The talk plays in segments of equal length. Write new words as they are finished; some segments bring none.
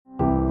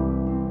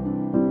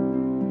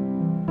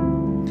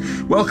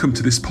Welcome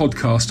to this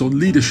podcast on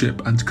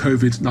leadership and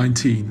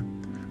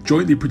COVID-19,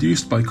 jointly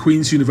produced by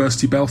Queen's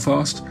University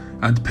Belfast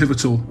and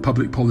Pivotal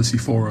Public Policy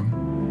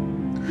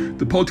Forum.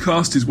 The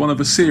podcast is one of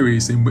a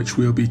series in which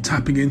we'll be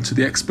tapping into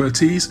the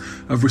expertise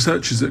of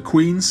researchers at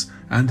Queen's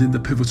and in the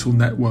Pivotal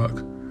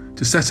network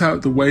to set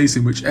out the ways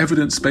in which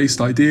evidence-based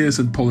ideas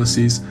and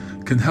policies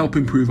can help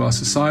improve our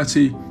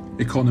society,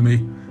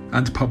 economy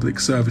and public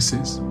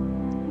services.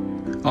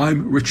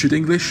 I'm Richard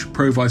English,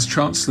 Pro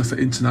Vice-Chancellor for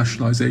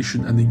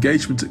Internationalisation and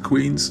Engagement at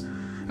Queen's,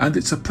 and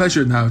it's a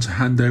pleasure now to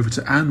hand over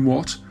to Anne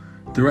Watt,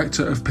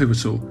 Director of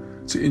Pivotal,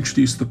 to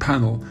introduce the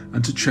panel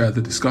and to chair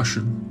the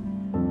discussion.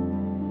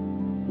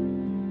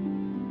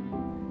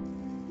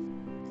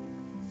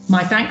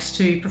 My thanks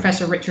to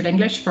Professor Richard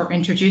English for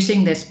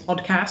introducing this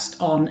podcast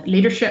on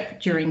leadership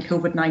during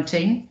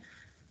COVID-19.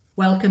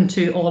 Welcome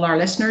to all our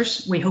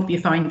listeners. We hope you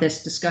find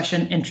this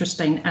discussion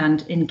interesting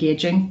and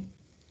engaging.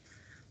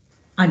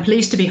 I'm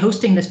pleased to be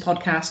hosting this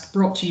podcast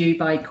brought to you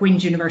by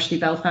Queen's University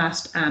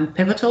Belfast and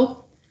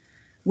Pivotal.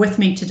 With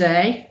me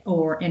today,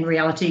 or in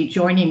reality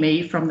joining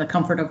me from the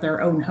comfort of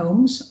their own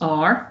homes,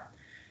 are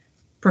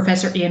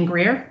Professor Ian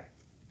Greer,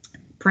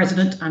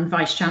 President and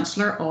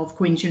Vice-Chancellor of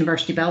Queen's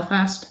University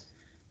Belfast,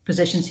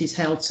 positions he's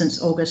held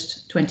since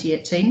August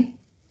 2018.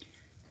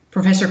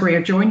 Professor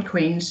Greer joined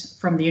Queen's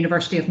from the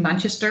University of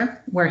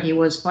Manchester, where he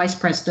was Vice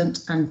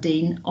President and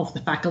Dean of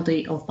the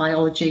Faculty of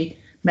Biology,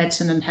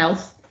 Medicine and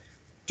Health,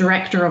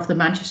 Director of the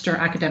Manchester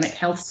Academic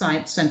Health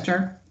Science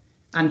Centre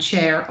and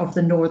Chair of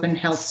the Northern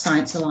Health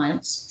Science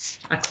Alliance,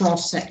 a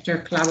cross-sector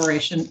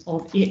collaboration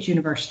of 8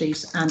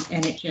 universities and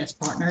NHS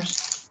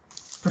partners.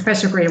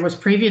 Professor Greer was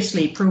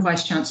previously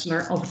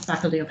Pro-Vice-Chancellor of the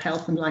Faculty of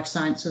Health and Life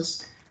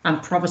Sciences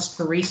and Provost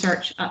for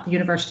Research at the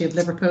University of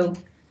Liverpool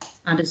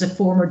and is a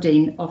former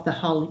Dean of the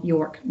Hull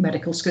York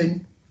Medical School.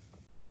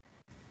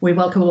 We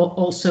welcome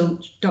also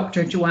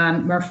Dr.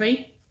 Joanne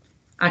Murphy,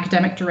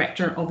 Academic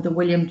Director of the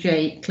William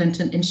J.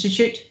 Clinton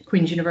Institute,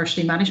 Queen's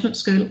University Management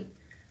School,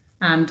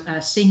 and a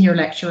Senior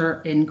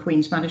Lecturer in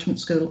Queen's Management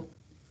School.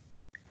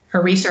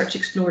 Her research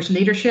explores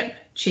leadership,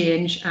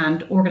 change,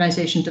 and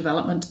organisation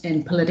development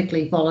in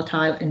politically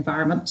volatile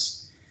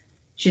environments.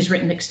 She's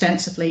written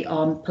extensively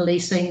on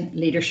policing,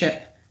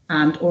 leadership,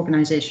 and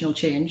organisational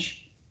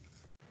change.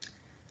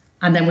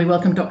 And then we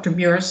welcome Dr.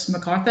 Muireann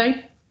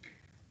McCarthy,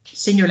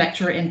 Senior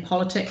Lecturer in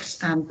Politics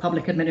and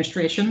Public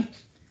Administration.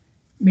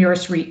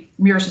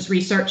 Muireann's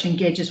research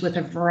engages with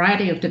a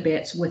variety of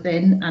debates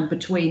within and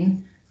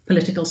between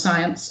political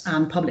science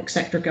and public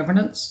sector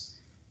governance.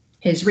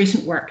 His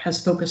recent work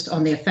has focused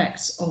on the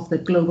effects of the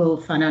global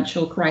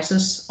financial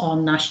crisis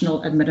on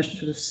national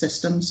administrative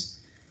systems.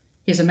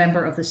 He is a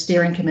member of the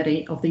steering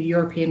committee of the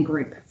European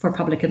Group for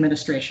Public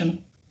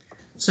Administration.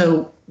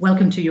 So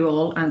welcome to you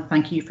all and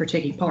thank you for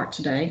taking part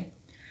today.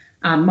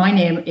 My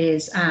name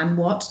is Anne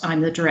Watt.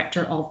 I'm the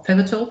Director of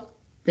Pivotal,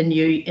 the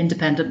new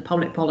independent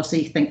public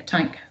policy think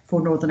tank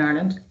for Northern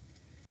Ireland.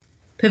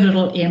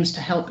 Pivotal aims to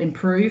help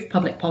improve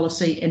public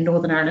policy in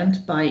Northern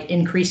Ireland by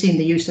increasing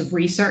the use of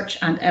research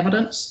and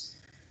evidence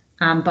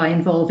and by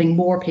involving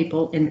more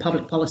people in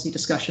public policy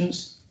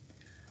discussions.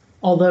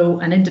 Although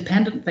an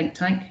independent think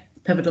tank,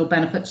 Pivotal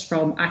benefits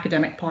from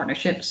academic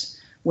partnerships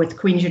with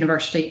Queen's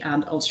University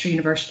and Ulster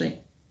University.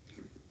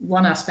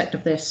 One aspect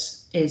of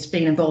this is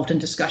being involved in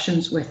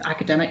discussions with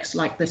academics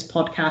like this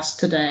podcast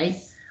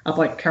today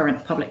about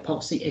current public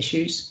policy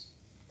issues.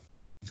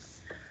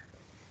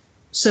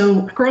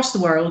 So across the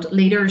world,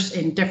 leaders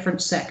in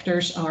different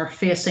sectors are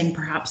facing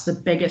perhaps the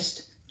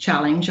biggest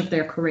challenge of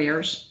their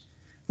careers,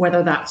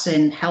 whether that's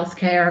in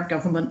healthcare,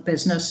 government,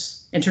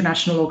 business,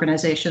 international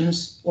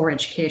organisations or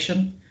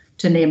education,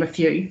 to name a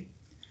few.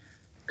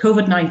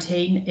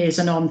 COVID-19 is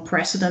an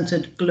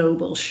unprecedented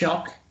global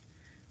shock,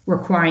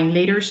 requiring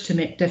leaders to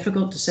make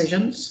difficult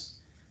decisions,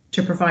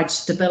 to provide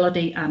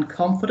stability and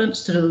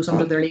confidence to those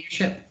under their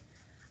leadership,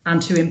 and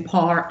to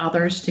empower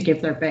others to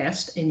give their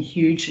best in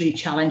hugely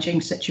challenging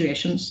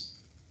situations.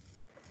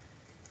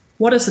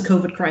 What has the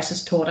COVID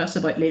crisis taught us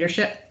about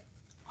leadership?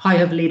 How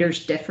have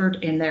leaders differed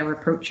in their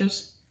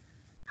approaches?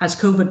 Has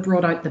COVID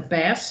brought out the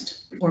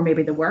best, or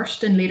maybe the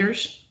worst, in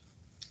leaders?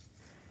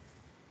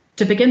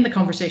 To begin the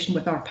conversation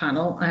with our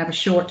panel, I have a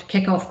short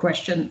kick-off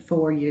question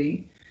for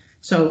you.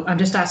 So I'm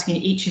just asking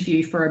each of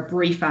you for a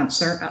brief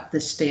answer at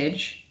this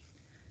stage.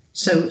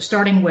 So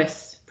starting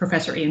with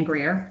Professor Ian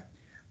Greer,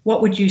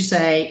 what would you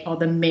say are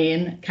the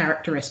main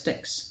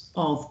characteristics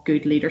of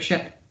good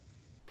leadership?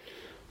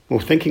 Well,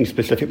 thinking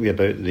specifically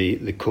about the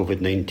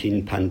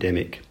COVID-19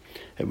 pandemic,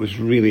 it was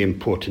really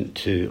important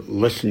to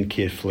listen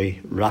carefully,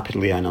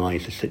 rapidly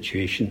analyse the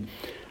situation,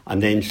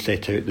 and then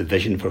set out the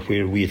vision for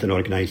where we as an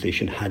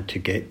organisation had to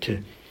get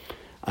to.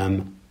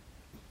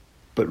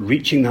 But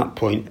reaching that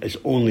point is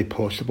only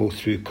possible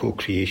through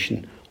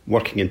co-creation,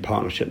 working in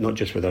partnership, not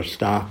just with our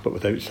staff, but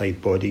with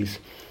outside bodies.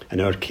 In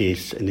our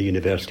case, in the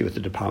university, with the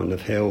Department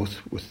of Health,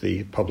 with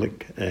the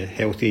public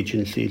health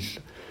agencies,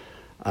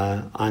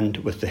 and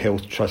with the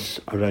health trusts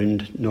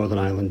around Northern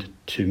Ireland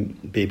to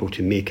be able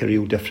to make a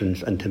real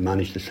difference and to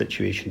manage the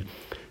situation.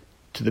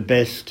 to the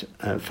best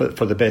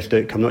for the best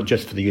outcome, not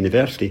just for the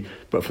university,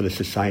 but for the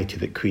society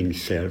that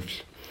Queen's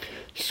serves.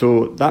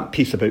 So that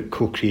piece about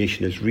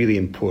co-creation is really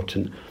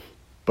important,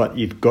 but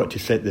you've got to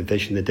set the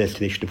vision, the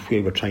destination of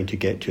where we're trying to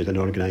get to as an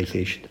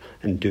organisation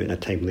and do it in a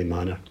timely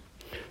manner.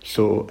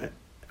 So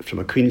from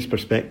a Queen's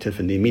perspective,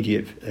 in the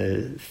immediate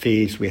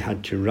phase, we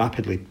had to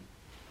rapidly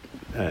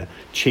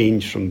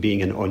change from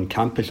being an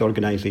on-campus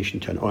organisation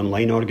to an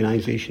online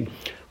organisation,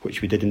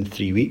 which we did in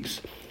 3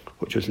 weeks,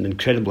 which was an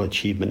incredible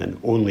achievement and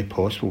only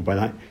possible by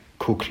that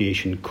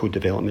co-creation,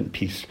 co-development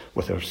piece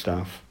with our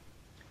staff.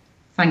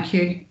 Thank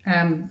you.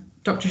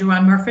 Dr.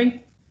 Joanne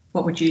Murphy,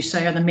 what would you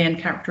say are the main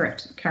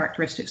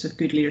characteristics of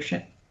good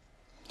leadership?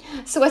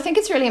 So I think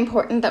it's really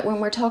important that when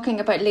we're talking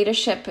about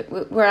leadership,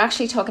 we're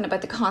actually talking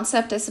about the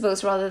concept, I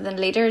suppose, rather than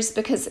leaders,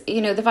 because,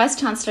 the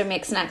Vice-Chancellor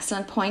makes an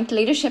excellent point.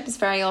 Leadership is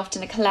very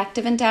often a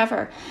collective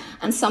endeavour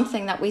and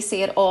something that we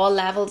see at all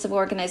levels of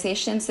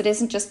organisations. It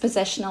isn't just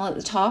positional at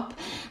the top.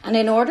 And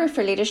in order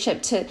for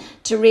leadership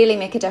to really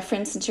make a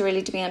difference and to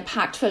really to be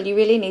impactful, you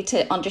really need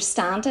to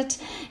understand it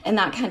in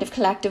that kind of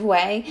collective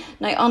way.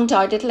 Now,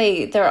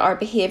 undoubtedly, there are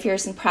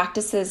behaviours and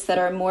practices that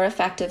are more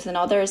effective than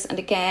others. And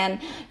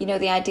again,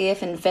 the idea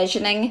of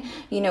envisioning,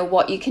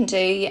 what you can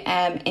do,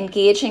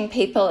 engaging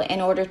people in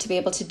order to be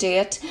able to do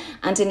it,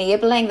 and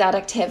enabling that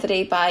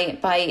activity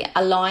by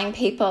allowing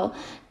people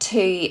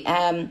to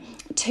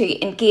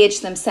engage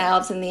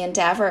themselves in the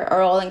endeavour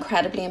are all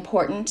incredibly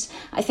important.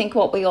 I think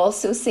what we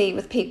also see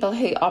with people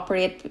who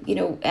operate,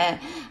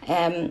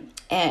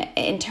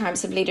 in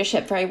terms of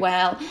leadership very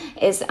well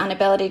is an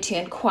ability to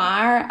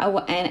inquire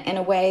in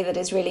a way that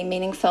is really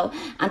meaningful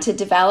and to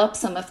develop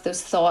some of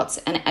those thoughts,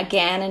 and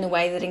again in a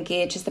way that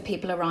engages the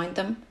people around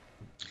them.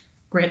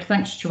 Great,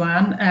 thanks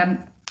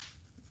Joanne.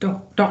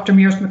 Dr.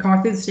 Mears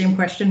McCarthy, the same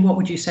question. What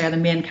would you say are the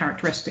main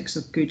characteristics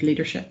of good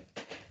leadership?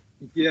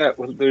 Yeah,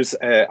 well, there's,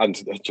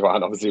 and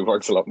Joanne obviously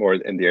works a lot more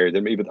in the area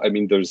than me, but I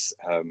mean, there's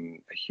a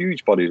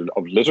huge body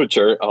of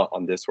literature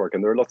on this work,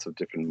 and there are lots of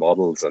different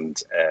models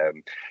and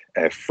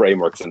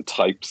frameworks and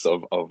types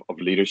of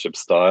leadership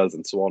styles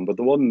and so on. But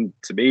the one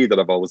to me that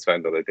I've always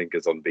found that I think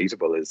is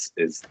unbeatable is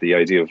the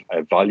idea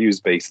of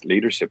values-based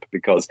leadership,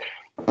 because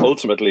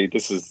ultimately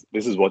this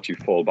is what you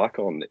fall back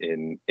on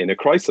in a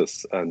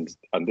crisis, and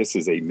this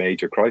is a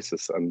major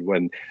crisis. And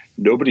when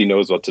nobody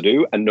knows what to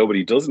do and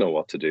nobody does know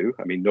what to do,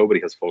 I mean,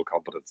 nobody has full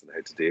competence in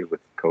how to deal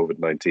with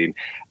COVID-19,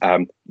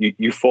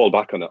 you fall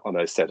back on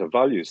a set of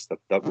values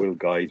that will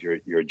guide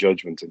your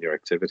judgment and your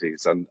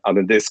activities. And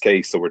in this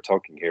case, so we're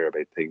talking here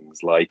about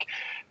things like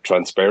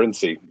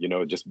transparency,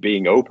 just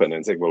being open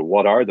and saying, well,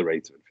 what are the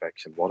rates of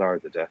infection? What are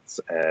the deaths?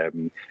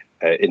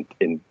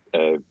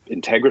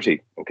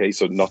 Integrity. Okay,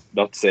 so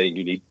not saying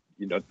you need,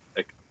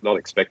 not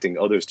expecting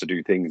others to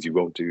do things you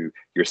won't do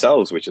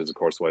yourselves, which is of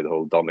course why the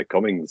whole Dominic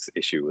Cummings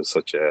issue was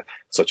such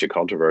a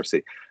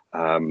controversy.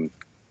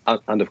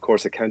 And of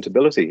course,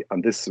 accountability.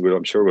 And this,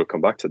 I'm sure we'll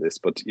come back to this,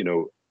 but,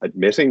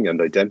 admitting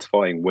and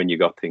identifying when you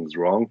got things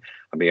wrong.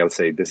 I mean, I'll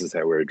say this is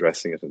how we're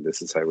addressing it and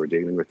this is how we're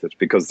dealing with it,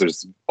 because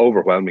there's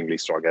overwhelmingly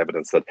strong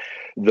evidence that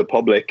the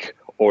public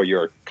or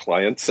your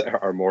clients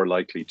are more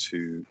likely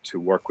to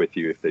work with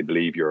you if they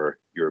believe you're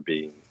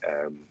being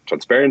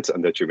transparent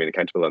and that you're being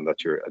accountable and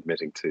that you're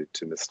admitting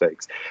to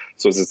mistakes.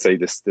 So as I say,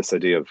 this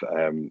idea of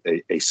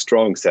a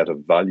strong set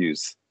of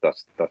values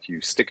that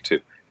you stick to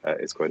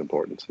is quite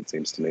important, it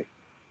seems to me.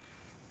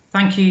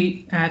 Thank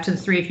you to the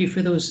three of you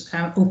for those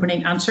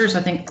opening answers.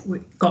 I think we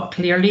got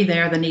clearly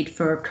there the need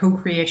for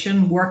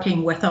co-creation,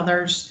 working with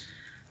others,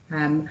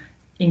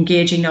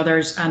 engaging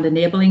others and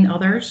enabling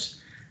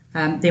others,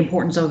 the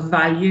importance of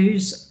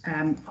values,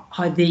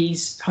 how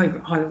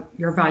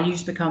your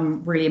values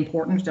become really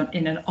important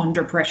in an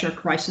under pressure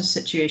crisis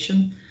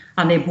situation,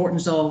 and the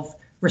importance of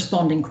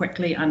responding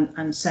quickly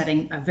and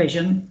setting a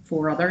vision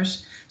for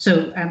others.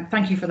 So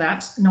thank you for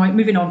that. Now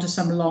moving on to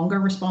some longer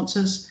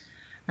responses.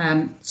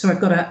 So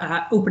I've got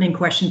an opening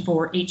question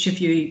for each of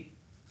you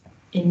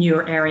in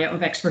your area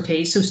of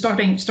expertise. So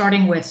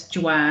starting with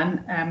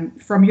Joanne,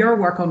 from your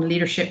work on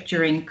leadership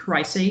during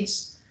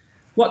crises,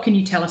 what can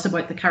you tell us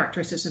about the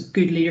characteristics of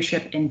good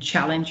leadership in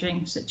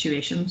challenging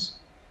situations?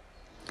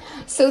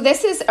 So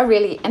this is a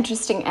really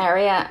interesting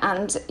area,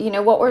 and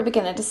what we're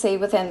beginning to see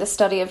within the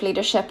study of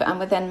leadership and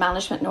within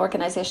management and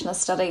organisational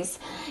studies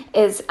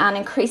is an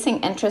increasing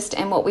interest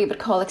in what we would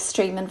call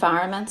extreme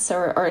environments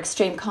or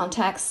extreme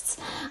contexts.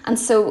 And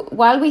so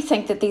while we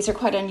think that these are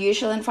quite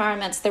unusual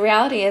environments, the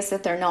reality is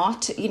that they're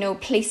not.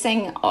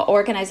 Policing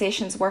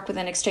organisations work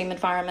within extreme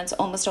environments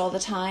almost all the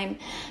time.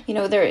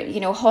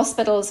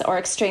 Hospitals are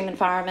extreme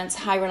environments,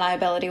 high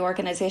reliability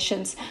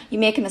organisations. You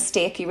make a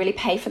mistake, you really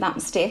pay for that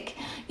mistake.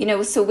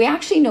 So we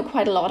actually know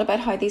quite a lot about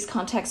how these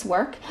contexts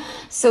work.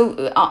 So,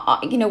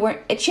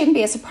 it shouldn't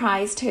be a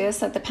surprise to us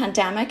that the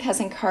pandemic has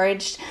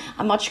encouraged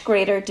a much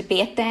greater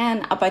debate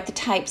then about the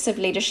types of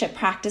leadership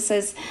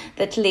practices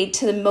that lead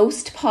to the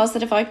most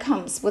positive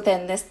outcomes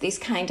within these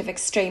kind of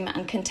extreme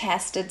and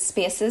contested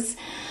spaces.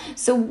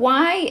 So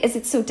why is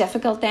it so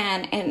difficult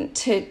then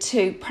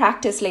to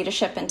practice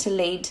leadership and to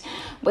lead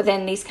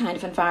within these kind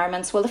of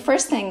environments? Well, the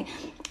first thing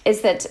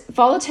is that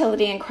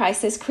volatility and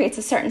crisis creates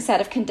a certain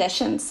set of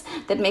conditions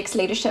that makes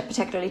leadership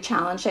particularly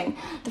challenging.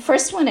 The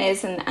first one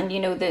is, and you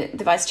know, the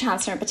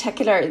Vice-Chancellor in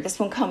particular, this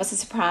won't come as a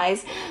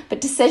surprise,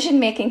 but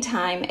decision-making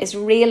time is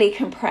really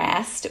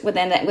compressed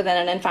within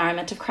an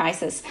environment of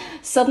crisis.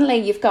 Suddenly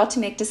you've got to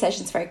make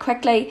decisions very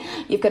quickly.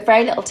 You've got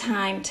very little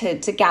time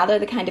to gather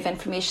the kind of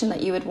information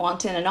that you would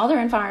want in another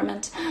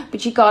environment,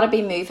 but you've got to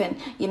be moving,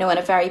 you know, in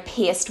a very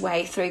paced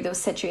way through those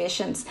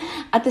situations.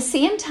 At the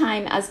same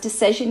time as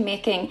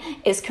decision-making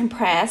is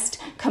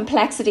compressed,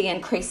 complexity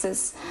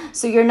increases.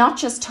 So you're not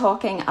just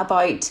talking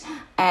about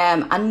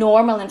a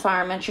normal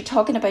environment, you're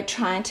talking about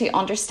trying to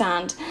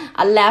understand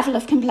a level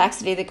of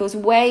complexity that goes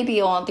way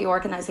beyond the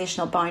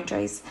organisational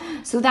boundaries.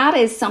 So that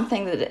is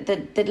something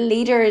that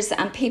leaders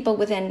and people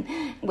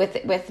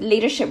with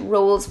leadership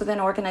roles within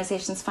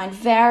organisations find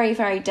very,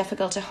 very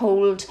difficult to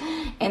hold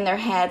in their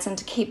heads and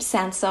to keep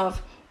sense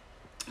of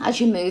as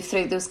you move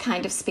through those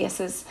kind of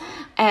spaces.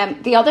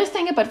 The other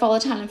thing about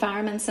volatile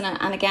environments,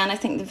 and again, I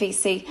think the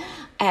VC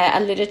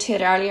alluded to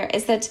it earlier,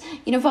 is that,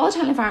 you know,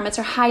 volatile environments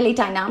are highly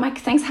dynamic.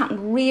 Things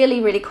happen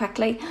really, really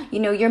quickly. You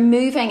know, you're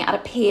moving at a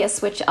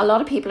pace which a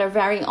lot of people are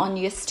very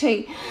unused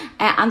to,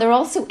 and they're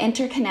also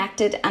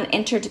interconnected and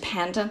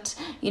interdependent,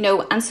 you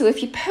know, and so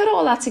if you put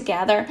all that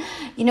together,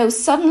 you know,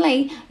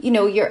 suddenly, you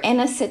know, you're in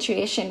a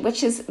situation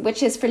which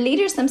is for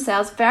leaders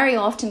themselves very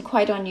often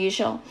quite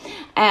unusual,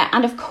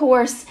 and of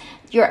course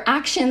your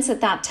actions at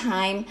that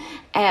time,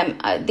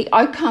 the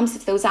outcomes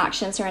of those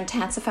actions are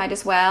intensified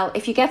as well.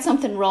 If you get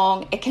something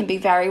wrong, it can be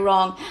very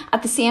wrong.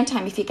 At the same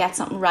time, if you get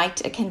something right,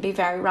 it can be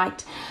very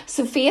right.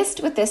 So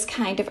faced with this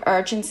kind of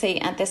urgency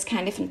and this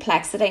kind of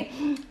complexity,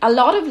 a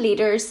lot of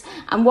leaders,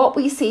 and what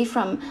we see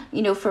from,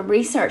 you know, from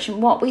research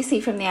and what we see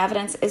from the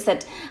evidence, is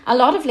that a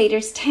lot of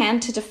leaders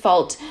tend to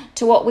default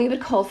to what we would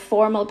call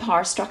formal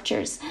power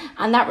structures.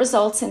 And that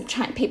results in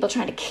people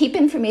trying to keep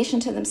information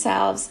to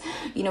themselves,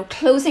 you know,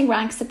 closing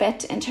ranks a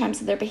bit in terms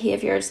of their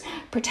behaviours,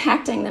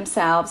 protecting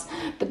themselves.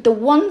 But the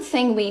one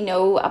thing we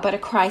know about a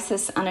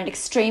crisis and an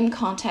extreme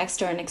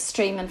context or an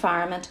extreme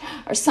environment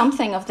or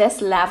something of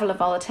this level of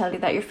volatility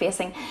that you're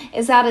facing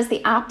is that is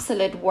the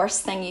absolute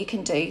worst thing you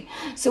can do.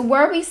 So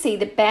where we see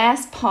the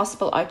best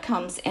possible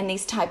outcomes in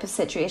these type of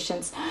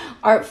situations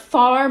are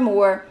far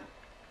more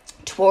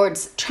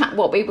towards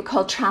what we would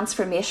call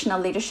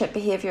transformational leadership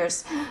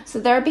behaviours. So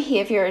they're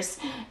behaviours,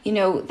 you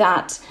know,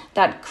 that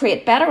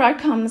create better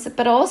outcomes,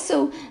 but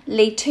also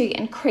lead to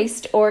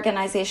increased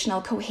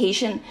organisational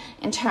cohesion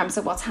in terms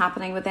of what's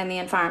happening within the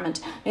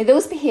environment. Now,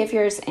 those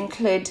behaviours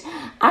include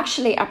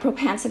actually a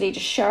propensity to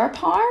share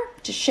power,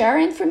 to share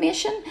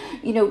information,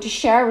 you know, to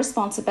share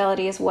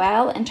responsibility as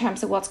well in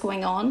terms of what's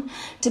going on,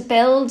 to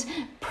build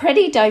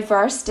pretty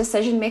diverse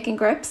decision-making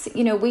groups.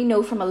 You know, we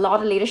know from a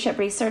lot of leadership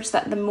research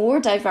that the more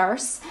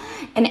diverse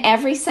in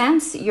every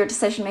sense your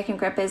decision-making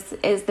group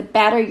is the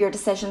better your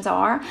decisions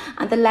are,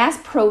 and the less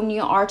prone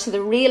you are to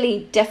the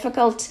really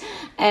difficult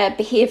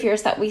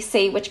behaviours that we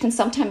see, which can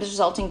sometimes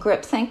result in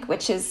groupthink,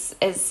 which is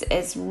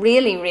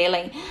really,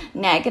 really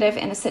negative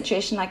in a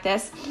situation like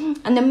this.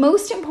 And the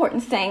most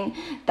important thing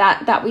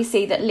that we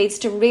see that leads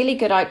to really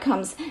good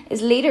outcomes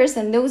is leaders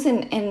and those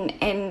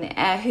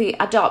who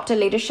adopt a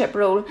leadership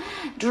role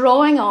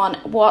drawing on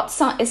what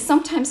is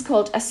sometimes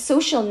called a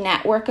social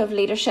network of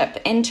leadership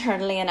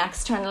internally and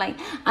externally.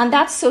 And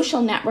that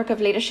social network of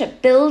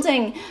leadership,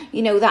 building,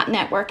 you know, that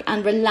network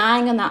and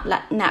relying on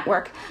that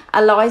network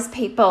allows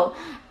people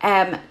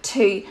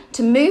to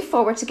move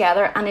forward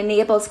together and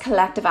enables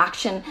collective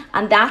action,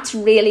 and that's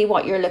really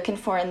what you're looking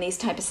for in these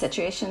type of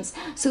situations.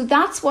 So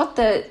that's what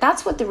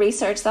the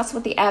research, that's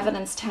what the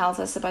evidence tells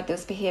us about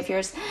those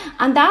behaviours,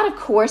 and that of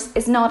course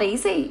is not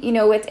easy. You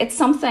know, it's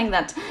something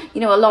that, you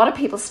know, a lot of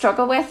people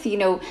struggle with. You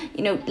know,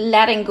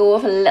 letting go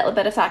of a little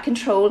bit of that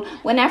control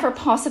whenever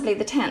possibly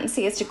the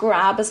tendency is to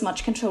grab as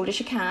much control as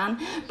you can.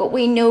 But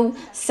we know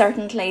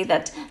certainly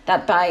that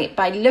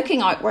by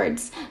looking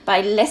outwards,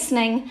 by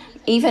listening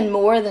even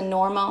more than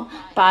normal,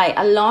 by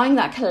allowing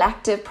that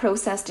collective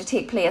process to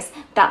take place,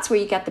 that's where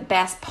you get the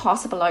best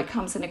possible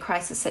outcomes in a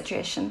crisis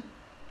situation.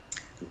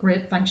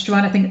 Great, thanks,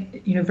 Joanne. I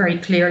think, you know, very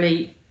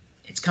clearly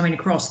it's coming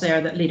across there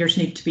that leaders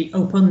need to be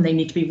open, they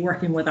need to be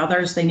working with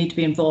others, they need to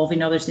be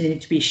involving others, they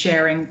need to be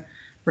sharing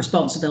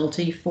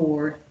responsibility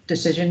for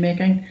decision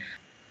making.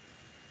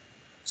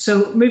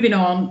 So moving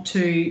on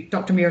to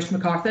Dr. Muireann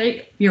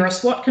McCarthy.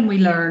 Muireann, what can we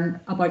learn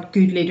about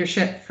good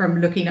leadership from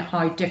looking at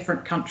how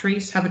different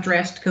countries have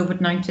addressed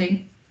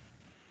COVID-19?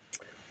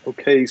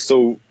 Okay,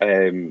 so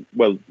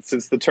well,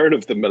 since the turn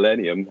of the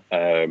millennium,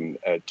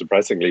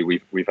 depressingly,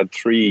 we've had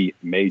three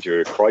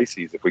major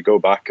crises. If we go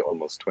back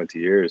almost 20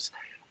 years,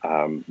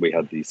 we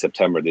had the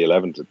September the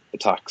 11th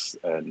attacks,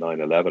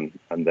 9/11,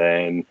 and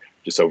then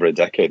just over a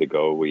decade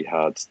ago, we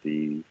had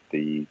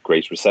the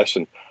Great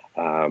Recession.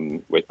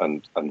 And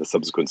the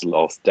subsequent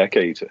lost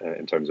decade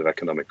in terms of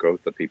economic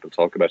growth that people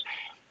talk about.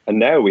 And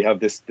now we have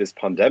this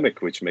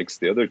pandemic, which makes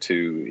the other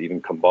two,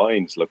 even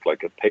combined, look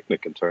like a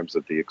picnic in terms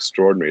of the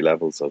extraordinary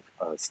levels of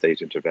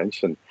state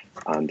intervention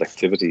and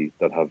activity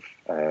that have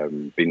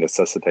been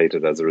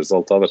necessitated as a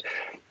result of it.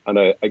 And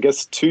I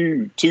guess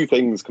two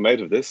things come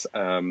out of this.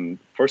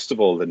 First of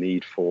all, the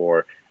need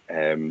for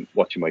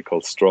what you might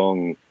call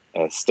strong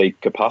state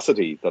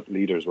capacity that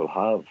leaders will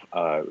have.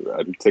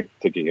 I'm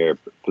thinking here,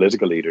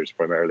 political leaders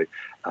primarily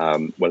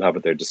will have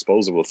at their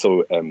disposal.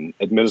 So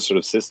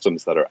administrative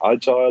systems that are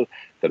agile,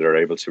 that are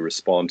able to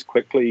respond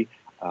quickly.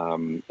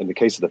 In the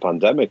case of the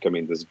pandemic, I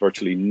mean, there's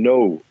virtually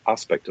no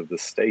aspect of the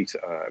state.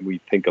 We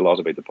think a lot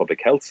about the public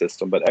health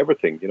system, but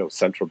everything,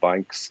 central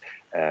banks,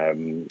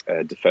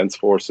 defense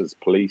forces,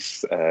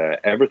 police,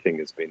 everything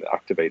has been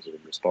activated in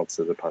response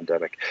to the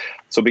pandemic.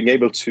 So being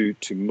able to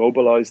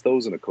mobilize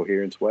those in a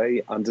coherent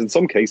way, and in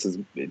some cases,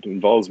 it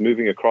involves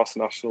moving across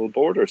national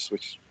borders,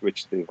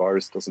 which the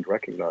virus doesn't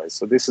recognize.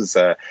 So this is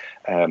a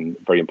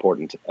very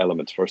important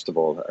element, first of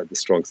all, the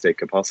strong state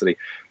capacity.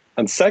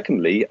 And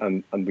secondly,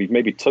 and we've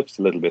maybe touched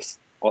on this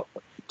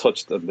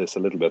a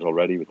little bit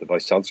already with the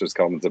Vice-Chancellor's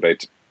comments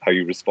about how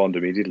you respond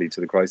immediately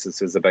to the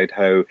crisis, is about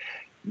how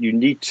you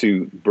need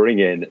to bring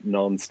in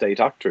non-state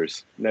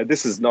actors. Now,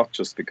 this is not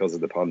just because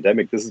of the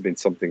pandemic. This has been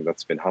something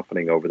that's been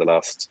happening over the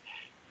last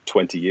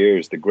 20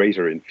 years, the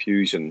greater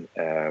infusion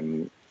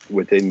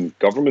within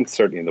governments,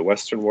 certainly in the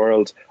Western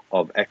world,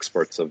 of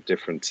experts of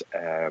different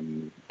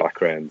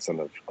backgrounds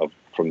and of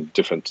from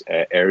different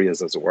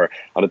areas, as it were.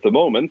 And at the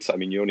moment, I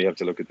mean, you only have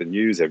to look at the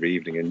news every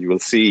evening and you will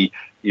see,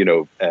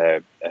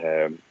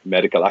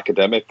 medical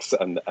academics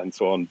and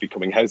so on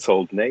becoming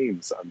household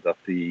names, and that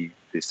the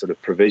sort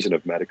of provision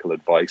of medical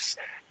advice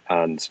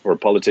and for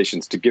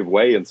politicians to give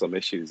way in some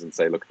issues and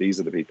say, look, these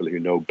are the people who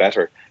know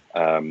better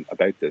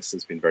about this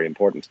has been very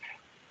important.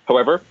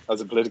 However,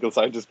 as a political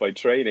scientist by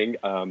training,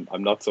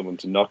 I'm not someone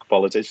to knock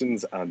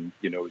politicians, and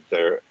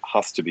there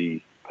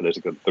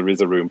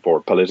is a room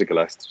for political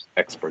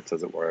experts,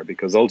 as it were,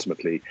 because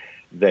ultimately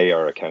they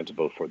are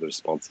accountable for the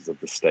responses of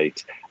the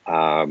state.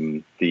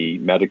 The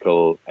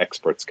medical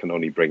experts can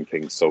only bring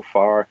things so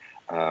far.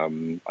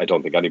 I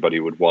don't think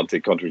anybody would want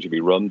a country to be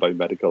run by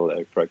medical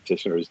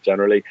practitioners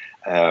generally,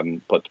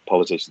 but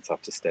politicians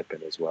have to step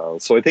in as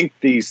well. So I think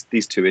these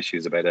two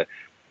issues about a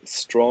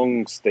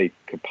strong state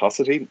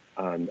capacity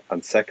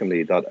and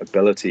secondly, that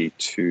ability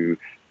to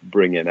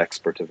bring in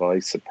expert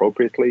advice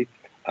appropriately,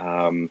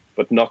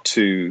 but not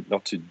to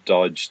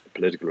dodge the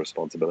political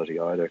responsibility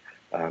either,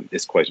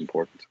 is quite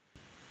important.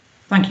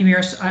 Thank you,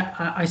 Miros.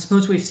 I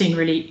suppose we've seen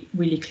really,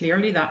 really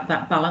clearly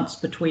that balance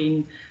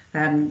between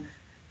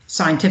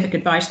scientific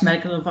advice,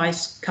 medical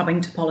advice coming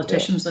to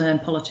politicians, and then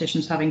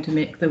politicians having to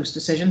make those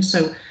decisions.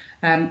 So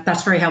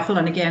that's very helpful.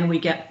 And again, we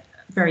get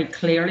very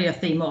clearly a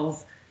theme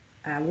of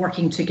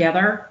working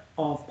together,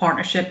 of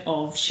partnership,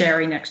 of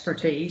sharing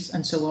expertise,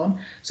 and so on.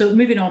 So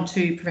moving on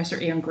to Professor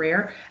Ian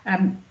Greer,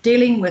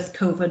 dealing with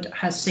COVID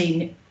has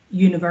seen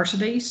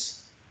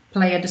universities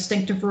play a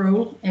distinctive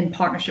role in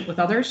partnership with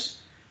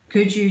others.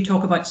 Could you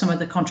talk about some of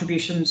the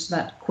contributions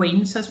that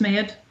Queen's has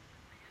made?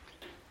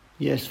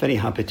 Yes, very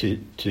happy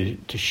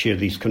to share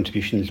these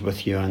contributions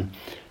with you, Anne.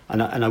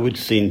 And I would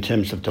say in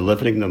terms of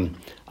delivering them,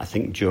 I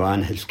think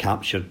Joanne has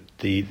captured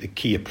the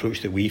key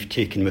approach that we've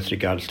taken with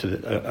regards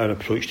to our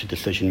approach to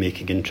decision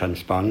making and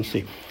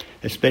transparency,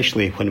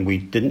 especially when we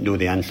didn't know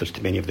the answers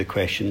to many of the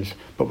questions,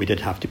 but we did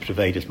have to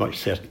provide as much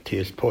certainty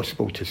as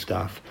possible to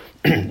staff,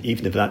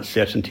 even if that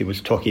certainty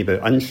was talking about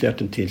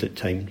uncertainties at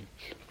times.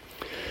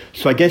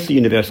 So I guess the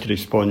university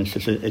response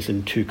is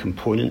in two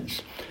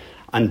components,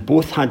 and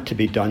both had to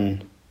be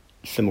done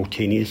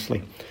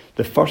simultaneously.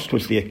 The first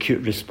was the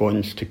acute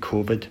response to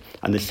COVID,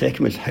 and the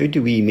second was how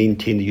do we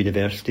maintain the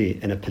university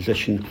in a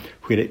position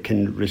where it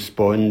can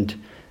respond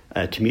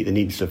to meet the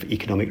needs of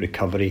economic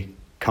recovery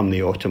come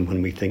the autumn,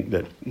 when we think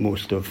that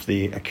most of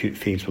the acute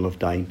phase will have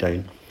died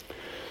down.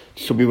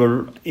 So we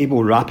were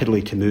able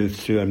rapidly to move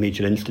through our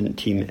major incident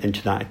team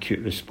into that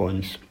acute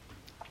response.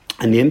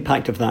 And the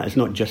impact of that is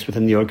not just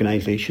within the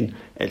organisation,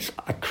 it's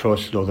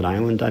across Northern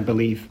Ireland, I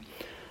believe.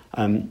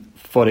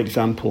 For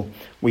example,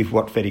 we've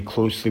worked very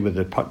closely with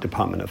the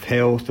Department of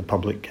Health, the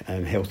Public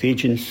Health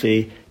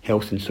Agency,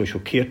 Health and Social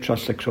Care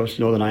Trusts across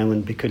Northern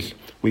Ireland, because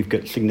we've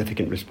got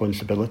significant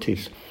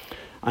responsibilities.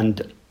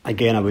 And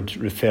again, I would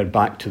refer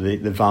back to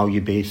the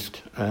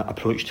value-based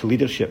approach to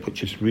leadership,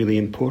 which is really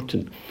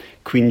important.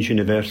 Queen's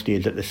University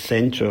is at the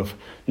centre of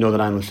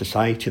Northern Ireland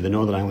society, the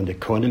Northern Ireland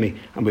economy,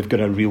 and we've got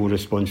a real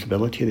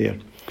responsibility there.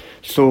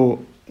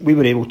 So we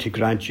were able to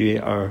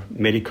graduate our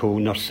medical,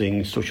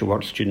 nursing, social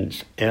work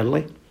students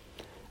early,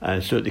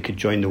 so that they could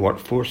join the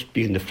workforce,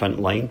 be in the front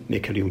line,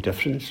 make a real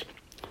difference.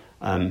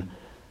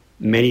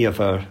 Many of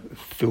our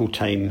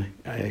many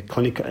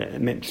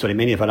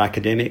of our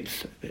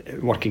academics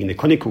working in the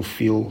clinical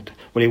field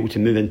were able to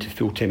move into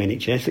full-time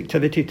NHS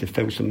activity to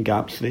fill some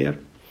gaps there.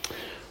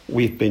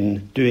 We've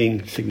been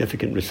doing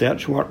significant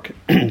research work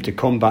to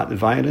combat the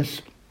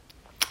virus,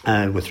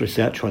 with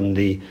research on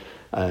the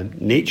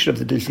nature of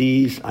the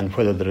disease and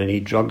whether there are any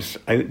drugs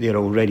out there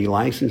already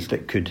licensed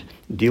that could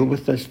deal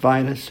with this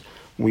virus.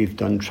 We've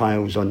done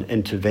trials on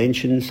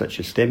interventions such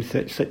as stem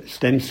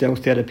cell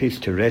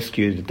therapies to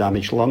rescue the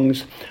damaged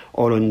lungs,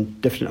 or on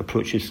different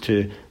approaches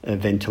to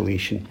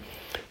ventilation.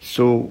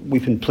 So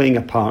we've been playing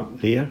a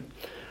part there.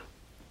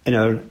 In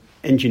our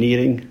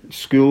engineering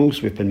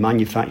schools, we've been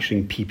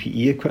manufacturing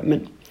PPE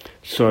equipment.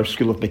 So our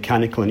School of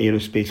Mechanical and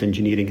Aerospace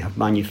Engineering have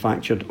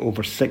manufactured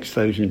over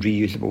 6,000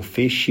 reusable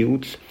face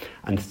shields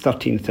and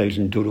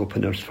 13,000 door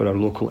openers for our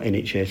local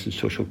NHS and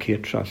social care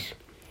trusts.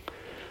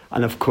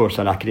 And of course,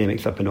 our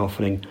academics have been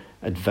offering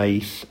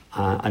advice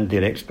and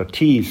their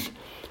expertise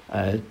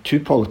to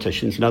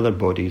politicians and other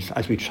bodies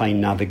as we try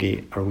and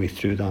navigate our way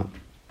through that.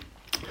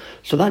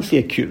 So that's the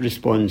acute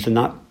response, and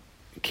that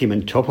came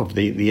on top of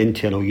the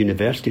internal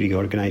university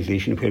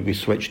reorganisation, where we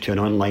switched to an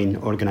online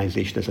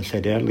organisation, as I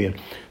said earlier,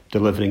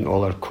 delivering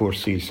all our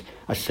courses,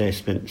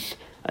 assessments,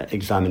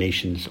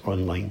 examinations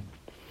online.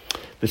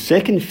 The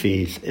second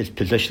phase is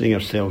positioning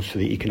ourselves for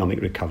the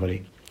economic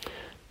recovery.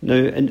 Now,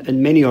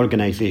 in many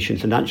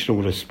organisations, a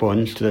natural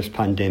response to this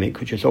pandemic,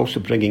 which is also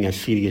bringing a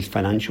serious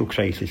financial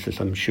crisis, as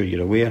I'm sure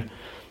you're aware,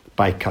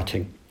 by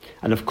cutting.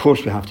 And of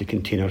course, we have to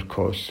contain our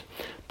costs.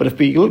 But if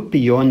we look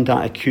beyond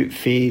that acute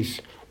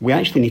phase, we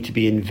actually need to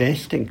be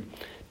investing,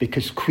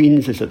 because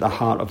Queen's is at the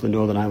heart of the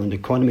Northern Ireland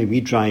economy.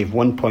 We drive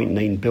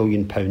 £1.9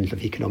 billion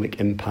of economic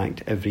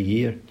impact every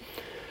year.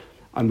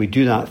 And we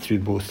do that through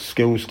both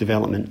skills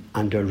development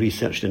and our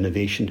research and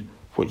innovation,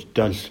 which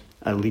does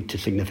lead to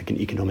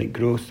significant economic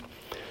growth.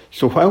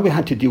 So while we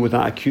had to deal with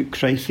that acute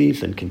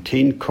crisis and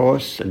contain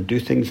costs and do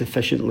things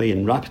efficiently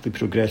and rapidly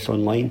progress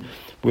online,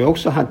 we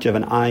also had to have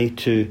an eye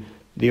to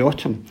the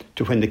autumn,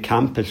 to when the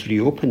campus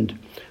reopened.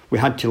 We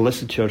had to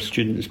listen to our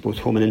students, both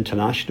home and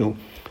international,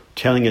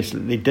 telling us that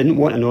they didn't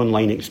want an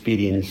online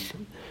experience.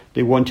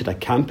 They wanted a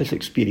campus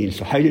experience.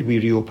 So how did we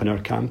reopen our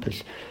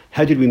campus?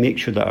 How did we make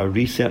sure that our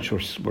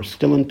researchers were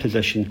still in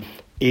position,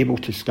 able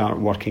to start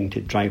working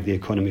to drive the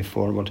economy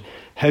forward?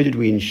 How did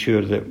we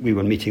ensure that we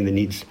were meeting the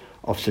needs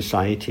of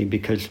society?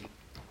 Because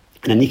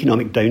in an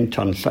economic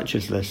downturn such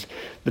as this,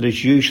 there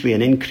is usually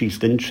an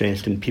increased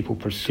interest in people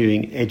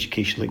pursuing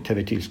educational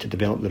activities to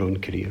develop their own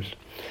careers.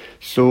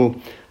 So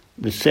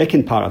the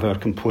second part of our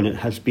component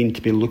has been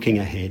to be looking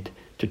ahead,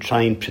 to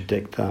try and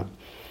predict that.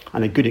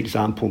 And a good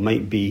example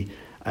might be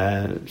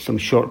some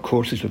short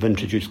courses we've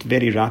introduced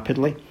very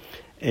rapidly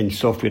in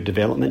software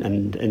development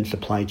and in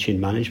supply chain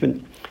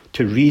management,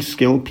 to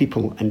reskill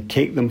people and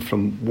take them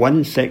from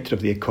one sector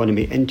of the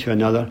economy into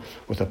another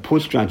with a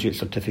postgraduate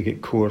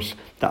certificate course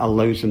that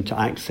allows them to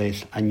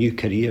access a new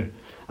career,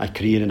 a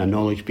career in a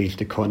knowledge-based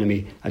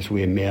economy as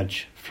we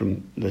emerge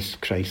from this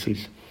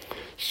crisis.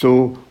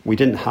 So we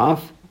didn't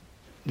have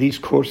these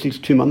courses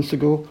 2 months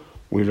ago.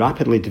 We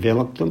rapidly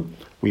developed them,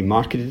 we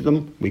marketed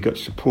them, we got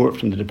support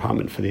from the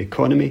Department for the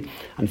Economy,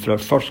 and for our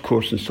first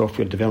course in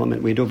software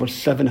development we had over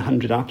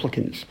 700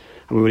 applicants,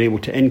 and we were able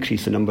to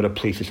increase the number of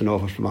places and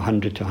offers from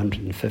 100 to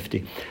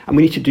 150. And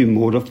we need to do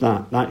more of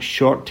that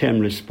short-term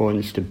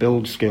response to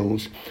build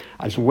skills,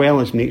 as well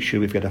as make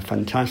sure we've got a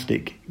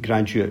fantastic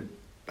graduate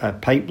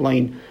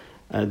pipeline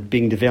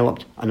being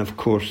developed, and of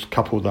course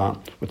couple that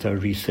with our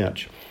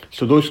research.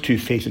 So those two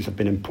phases have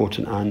been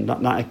important, and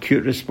that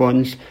acute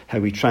response, how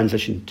we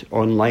transitioned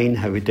online,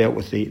 how we dealt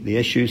with the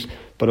issues,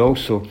 but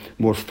also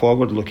more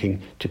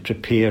forward-looking to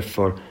prepare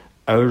for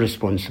our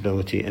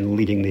responsibility in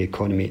leading the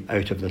economy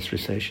out of this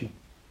recession.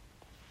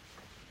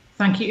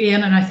 Thank you,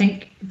 Ian. And I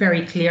think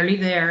very clearly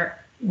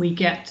there we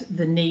get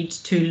the need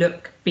to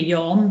look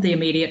beyond the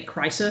immediate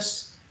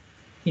crisis.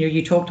 You know,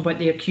 you talked about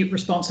the acute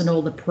response and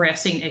all the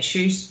pressing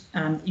issues,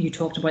 and you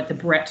talked about the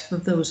breadth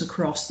of those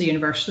across the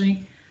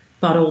university,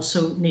 but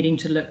also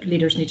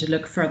leaders need to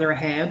look further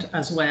ahead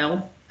as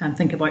well and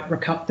think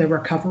about the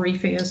recovery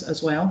phase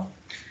as well.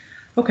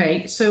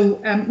 Okay, so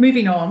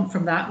moving on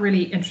from that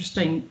really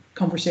interesting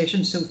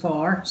conversation so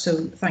far.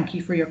 So thank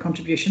you for your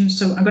contributions.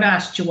 So I'm going to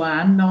ask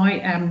Joanne now.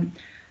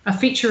 A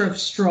feature of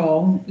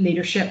strong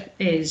leadership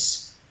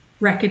is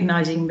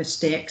recognising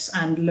mistakes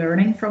and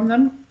learning from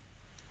them.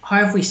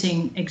 How have we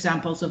seen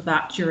examples of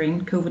that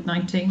during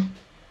COVID-19?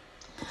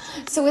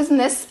 So isn't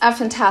this a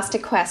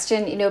fantastic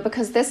question,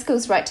 because this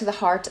goes right to the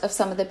heart of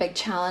some of the big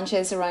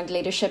challenges around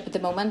leadership at the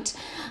moment.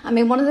 I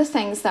mean, one of the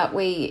things that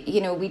we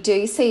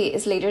do see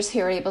is leaders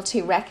who are able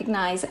to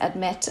recognise,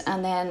 admit,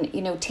 and then,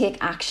 take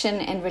action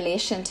in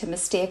relation to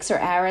mistakes or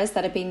errors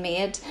that have been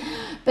made.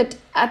 But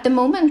at the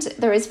moment,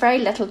 there is very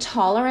little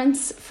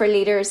tolerance for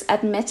leaders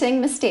admitting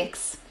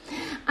mistakes.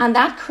 And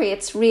that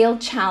creates real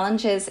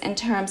challenges in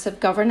terms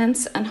of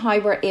governance and how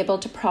we're able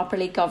to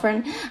properly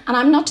govern. And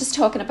I'm not just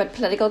talking about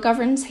political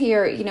governance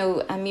here.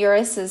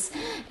 Muris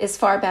is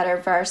far better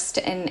versed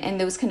in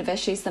those kind of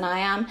issues than I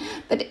am.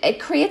 But it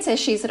creates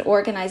issues at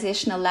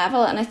organisational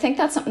level. And I think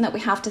that's something that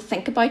we have to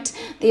think about.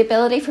 The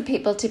ability for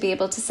people to be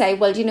able to say,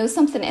 well,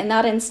 something, in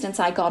that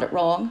instance, I got it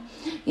wrong,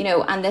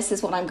 and this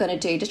is what I'm going to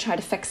do to try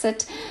to fix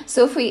it.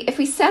 So if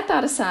we set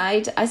that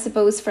aside, I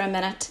suppose, for a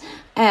minute,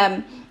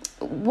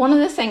 one of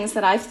the things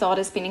that I've thought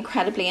has been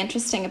incredibly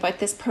interesting about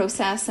this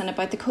process and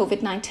about the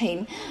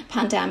COVID-19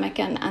 pandemic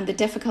and the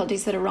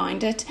difficulties that are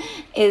around it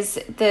is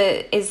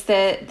the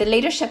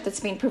leadership that's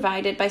been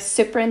provided by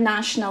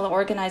supranational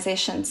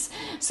organisations.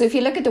 So if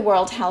you look at the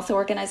World Health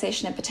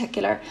Organization in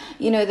particular,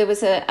 there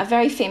was a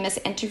very famous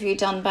interview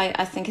done by,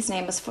 I think his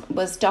name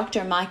was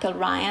Dr. Michael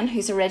Ryan,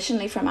 who's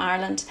originally from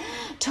Ireland,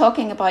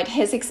 talking about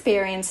his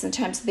experience in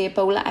terms of the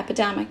Ebola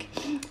epidemic.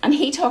 And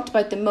he talked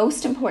about the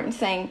most important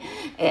thing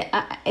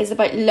is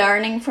about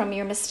learning from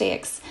your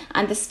mistakes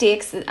and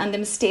the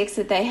mistakes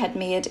that they had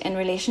made in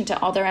relation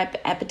to other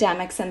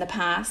epidemics in the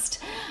past.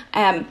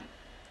 And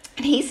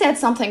he said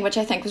something which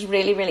I think was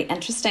really, really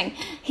interesting.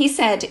 He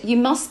said, you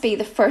must be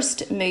the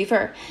first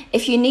mover.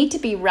 If you need to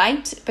be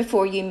right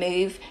before you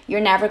move, you're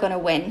never going to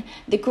win.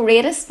 The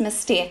greatest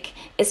mistake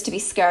is to be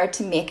scared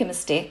to make a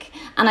mistake.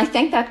 And I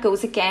think that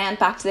goes again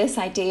back to this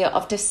idea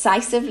of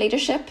decisive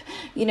leadership,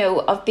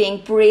 of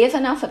being brave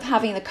enough, of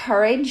having the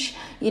courage,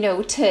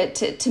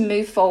 to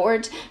move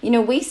forward.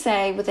 We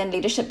say within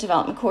leadership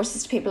development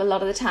courses to people a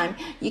lot of the time,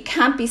 you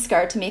can't be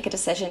scared to make a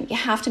decision. You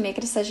have to make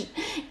a decision.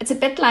 It's a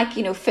bit like,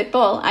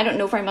 football. I don't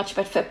know very much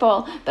about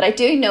football, but I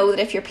do know that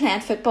if you're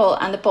playing football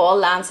and the ball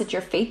lands at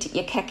your feet,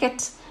 you kick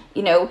it.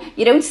 You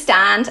don't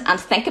stand and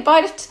think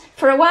about it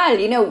for a while.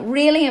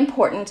 Really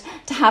important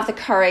to have the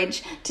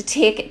courage to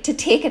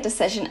take a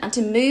decision and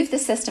to move the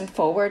system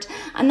forward.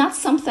 And that's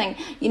something,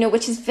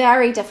 which is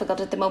very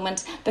difficult at the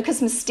moment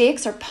because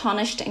mistakes are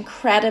punished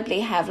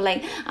incredibly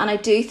heavily. And I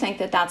do think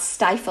that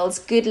stifles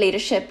good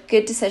leadership,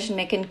 good decision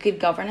making, good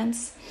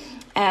governance.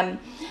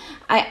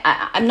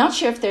 I'm not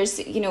sure if there's,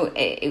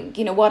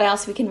 what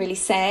else we can really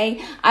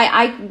say.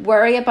 I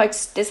worry about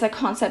this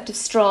concept of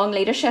strong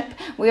leadership.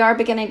 We are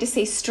beginning to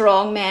see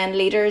strong men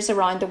leaders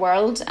around the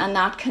world, and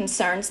that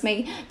concerns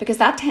me because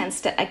that tends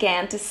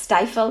to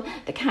stifle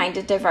the kind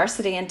of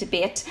diversity and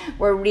debate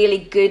where really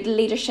good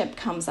leadership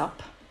comes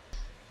up.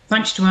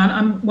 Thanks, Joanne.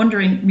 I'm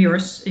wondering,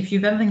 Muireann, if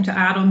you've anything to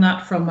add on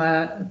that from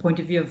a point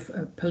of view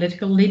of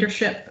political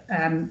leadership.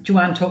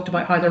 Joanne talked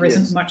about how there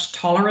isn't much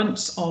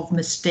tolerance of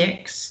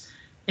mistakes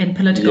in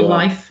political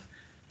life.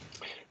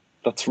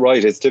 That's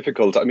right. It's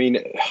difficult. I mean,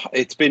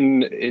 it's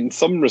been, in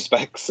some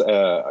respects,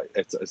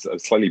 it's a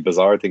slightly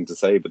bizarre thing to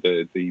say, but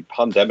the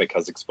pandemic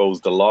has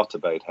exposed a lot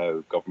about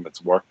how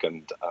governments work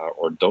and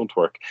or don't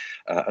work,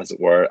 as it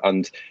were.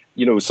 And,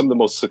 some of the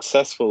most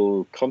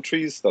successful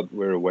countries that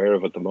we're aware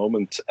of at the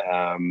moment,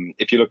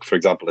 if you look, for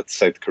example, at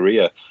South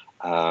Korea,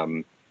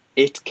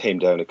 it came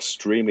down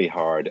extremely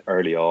hard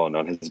early on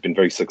and has been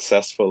very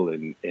successful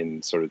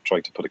in sort of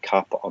trying to put a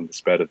cap on the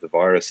spread of the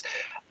virus.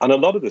 And a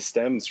lot of this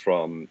stems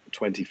from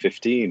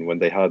 2015 when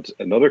they had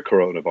another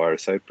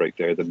coronavirus outbreak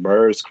there, the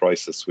MERS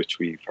crisis, which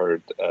we've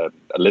heard a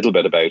little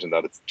bit about, and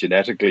that it's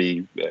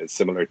genetically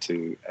similar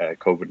to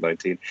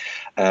COVID-19.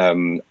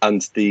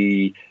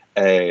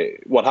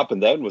 What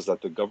happened then was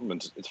that the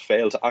government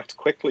failed to act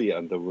quickly,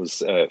 and there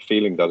was a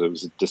feeling that it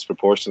was a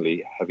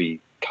disproportionately heavy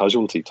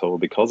casualty toll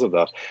because of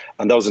that.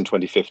 And that was in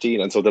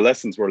 2015. And so the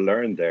lessons were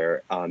learned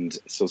there. And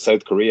so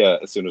South Korea,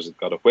 as soon as it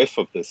got a whiff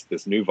of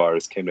this new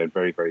virus, came in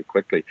very, very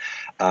quickly.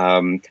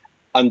 And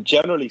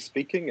generally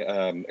speaking,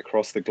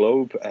 across the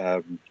globe,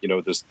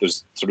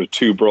 there's sort of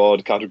two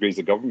broad categories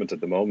of government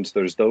at the moment.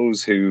 There's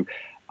those who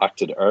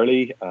acted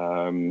early,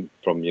 from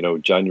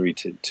January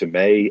to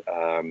May,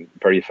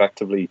 very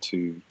effectively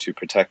to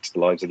protect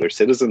the lives of their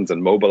citizens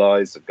and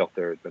mobilized and got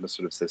their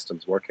administrative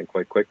systems working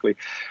quite quickly.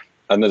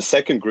 And the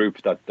second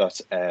group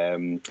that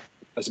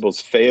I suppose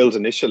failed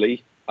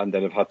initially and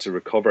then have had to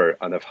recover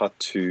and have had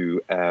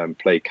to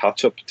play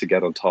catch up to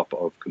get on top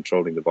of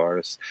controlling the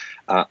virus.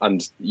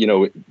 And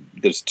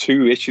there's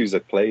two issues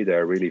at play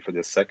there really for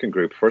this second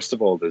group. First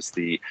of all, there's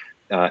the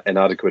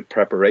inadequate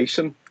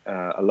preparation.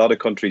 A lot of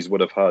countries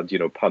would have had,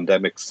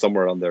 pandemics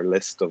somewhere on their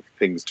list of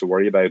things to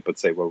worry about, but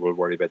say, well, we'll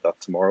worry about that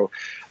tomorrow.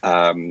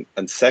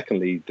 And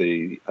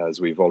secondly,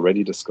 as we've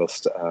already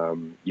discussed,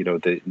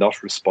 the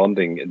not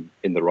responding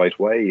in the right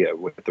way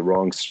with the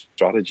wrong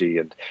strategy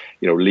and,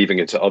 leaving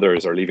it to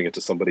others or leaving it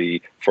to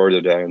somebody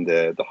further down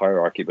the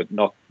hierarchy, but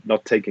not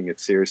taking it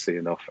seriously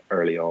enough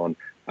early on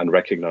and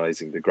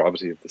recognizing the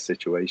gravity of the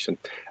situation.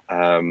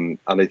 And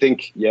I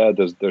think,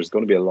 there's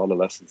going to be a lot of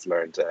lessons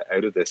learned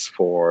out of this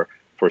for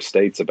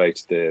states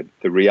about the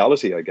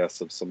reality, I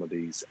guess, of some of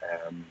these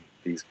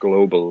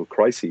global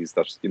crises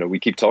that, we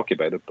keep talking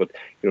about it, but,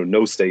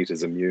 no state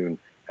is immune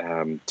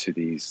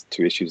to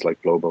issues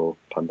like global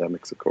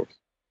pandemics, of course.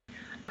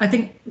 I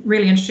think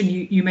really interesting,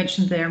 you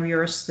mentioned there,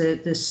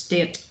 Muireann, the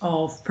state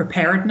of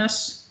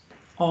preparedness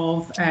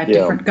of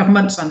different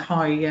governments and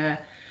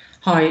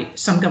how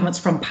some governments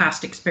from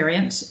past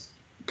experience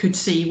could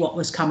see what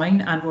was coming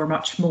and were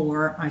much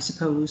more, I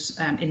suppose,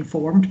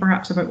 informed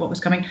perhaps about what was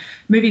coming.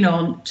 Moving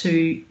on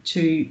to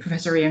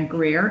Professor Ian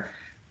Greer,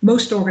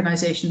 most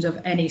organisations of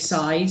any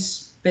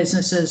size,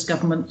 businesses,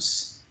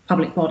 governments,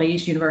 public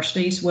bodies,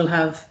 universities, will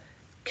have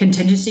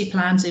contingency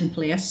plans in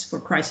place for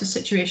crisis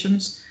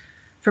situations.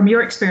 From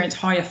your experience,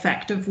 how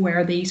effective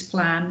were these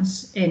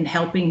plans in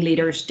helping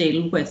leaders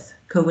deal with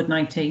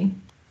COVID-19?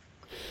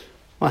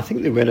 Well, I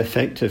think they were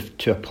effective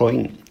to a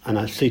point, and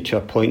I say to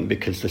a point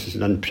because this is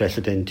an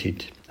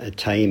unprecedented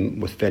time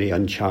with very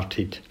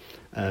uncharted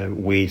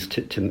ways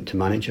to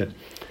manage it.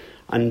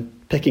 And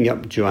picking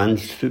up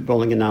Joanne's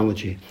footballing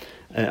analogy,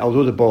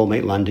 although the ball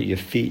might land at your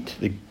feet,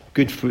 the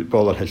good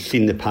footballer has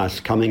seen the pass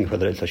coming,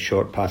 whether it's a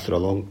short pass or a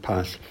long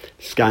pass,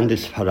 scanned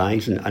his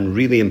horizon, and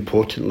really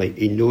importantly,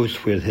 he knows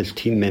where his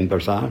team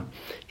members are.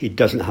 He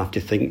doesn't have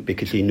to think,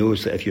 because he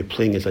knows that if you're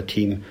playing as a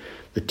team,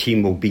 the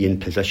team will be in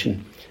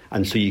position,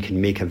 and so you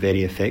can make a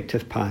very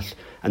effective pass.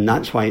 And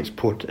that's why it's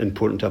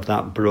important to have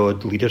that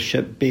broad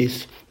leadership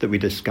base that we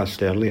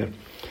discussed earlier.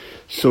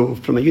 So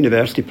from a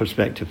university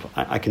perspective,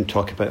 I can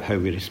talk about how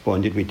we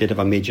responded. We did have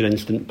a major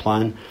incident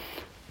plan.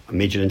 A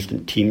major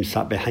incident team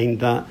sat behind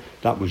that.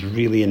 That was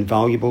really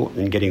invaluable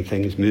in getting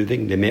things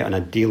moving. They met on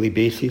a daily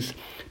basis.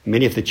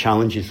 Many of the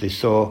challenges they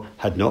saw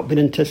had not been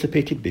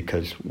anticipated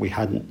because we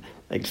hadn't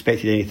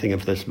expected anything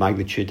of this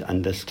magnitude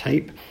and this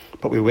type.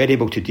 But we were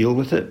able to deal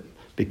with it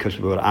because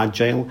we were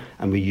agile,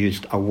 and we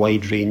used a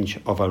wide range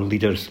of our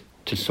leaders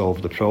to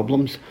solve the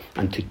problems,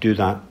 and to do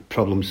that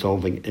problem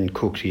solving in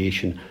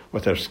co-creation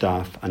with our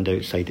staff and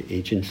outside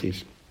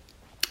agencies.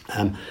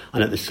 And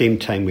at the same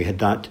time, we had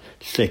that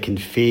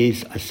second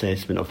phase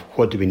assessment of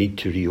what do we need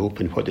to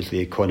reopen, what does the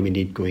economy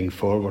need going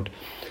forward.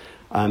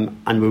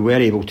 And we were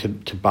able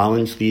to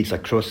balance these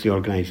across the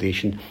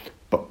organisation,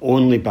 but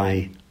only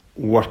by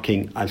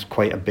working as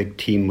quite a big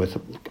team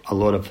with a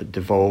lot of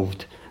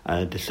devolved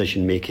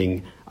decision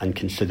making and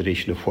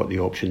consideration of what the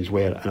options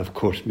were, and of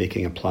course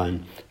making a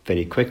plan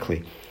very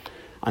quickly.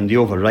 And the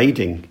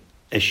overriding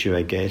issue,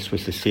 I guess,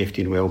 was the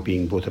safety and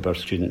well-being both of our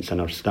students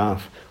and our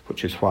staff,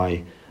 which is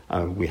why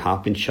we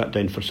have been shut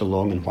down for so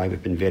long and why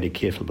we've been very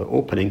careful about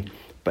opening,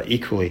 but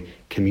equally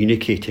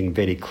communicating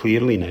very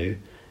clearly now,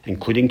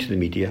 including to the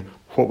media,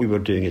 what we were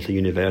doing as a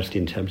university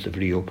in terms of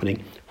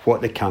reopening,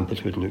 what the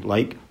campus would look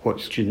like, what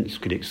students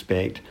could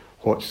expect,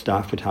 what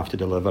staff would have to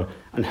deliver,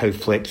 and how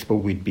flexible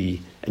we'd be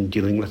in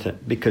dealing with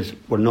it. Because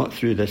we're not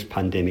through this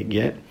pandemic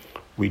yet.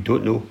 We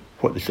don't know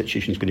what the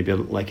situation is going to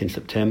be like in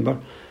September.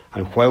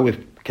 And while we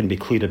can be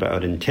clear about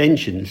our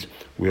intentions,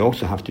 we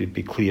also have to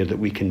be clear that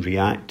we can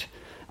react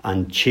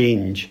and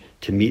change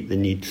to meet the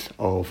needs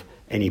of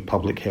any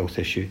public health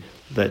issue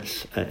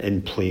that's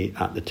in play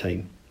at the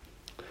time.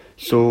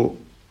 So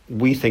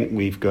we think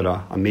we've got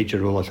a major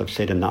role, as I've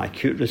said, in that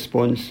acute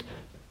response,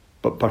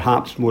 but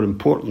perhaps more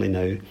importantly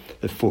now,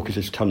 the focus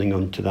is turning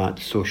on to that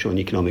social and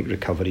economic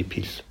recovery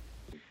piece.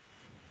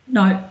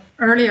 Now,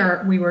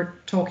 earlier we were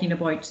talking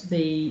about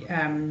the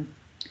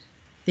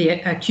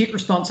acute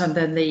response and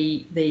then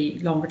the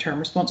longer term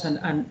response,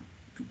 and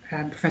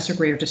Professor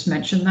Greer just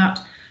mentioned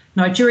that.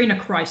 Now, during a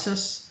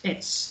crisis,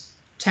 it's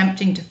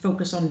tempting to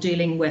focus on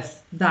dealing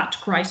with that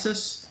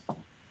crisis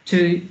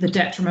to the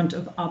detriment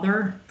of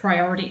other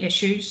priority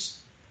issues.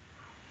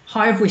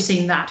 How have we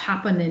seen that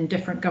happen in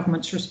different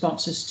governments'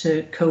 responses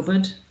to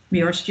COVID?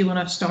 Muireann, do you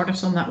want to start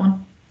us on that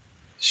one?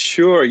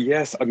 Sure,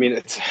 yes. I mean,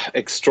 it's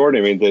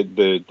extraordinary. I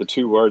mean, the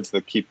two words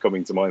that keep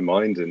coming to my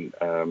mind and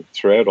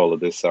throughout all of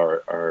this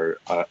are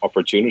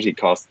opportunity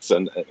costs.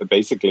 And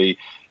basically,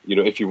 you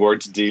know, if you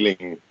weren't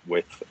dealing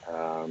with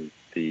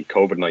the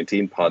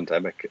COVID-19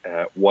 pandemic,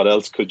 what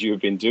else could you have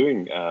been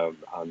doing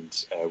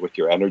and with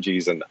your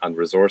energies and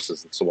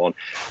resources and so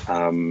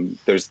on?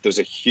 There's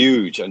a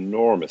huge,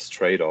 enormous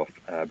trade-off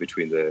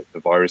between the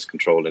virus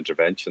control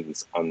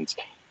interventions and,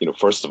 you know,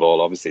 first of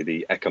all, obviously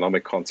the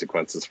economic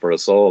consequences for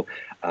us all.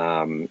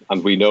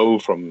 And we know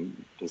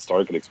from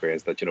historical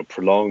experience that, you know,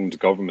 prolonged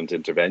government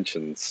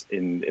interventions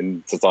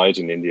in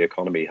society and in the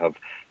economy have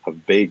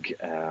big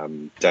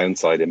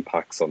downside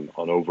impacts on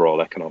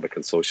overall economic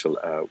and social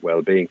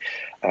well-being.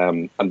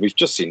 And we've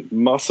just seen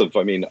massive,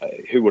 I mean,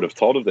 who would have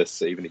thought of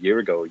this even a year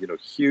ago, you know,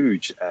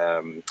 huge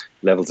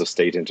levels of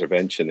state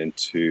intervention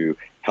into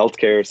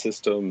healthcare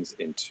systems,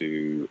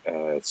 into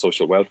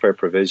social welfare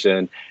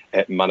provision,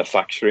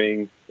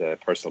 manufacturing, the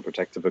personal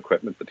protective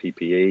equipment, the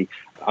PPE.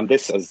 And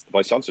this, as the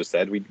Vice-Chancellor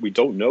said, we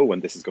don't know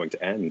when this is going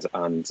to end,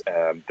 and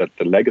that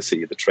the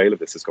legacy, the trail of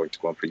this is going to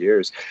go on for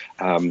years.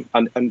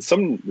 And in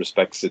some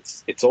respects,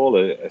 it's all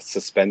a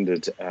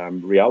suspended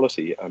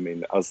reality. I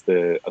mean, as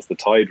the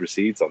tide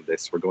recedes on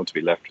this, we're going to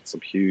be left with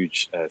some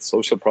huge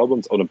social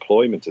problems.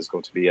 Unemployment is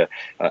going to be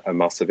a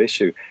massive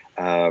issue.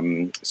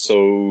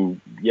 So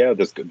yeah,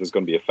 there's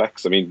going to be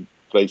effects. I mean,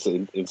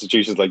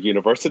 institutions like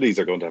universities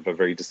are going to have a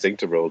very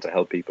distinctive role to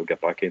help people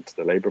get back into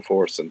the labour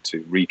force and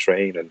to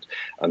retrain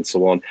and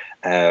so on.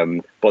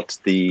 But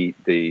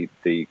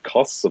the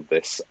costs of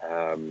this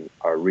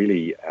are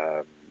really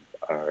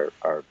are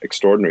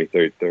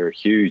extraordinary. They're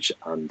huge,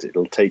 and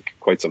it'll take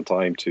quite some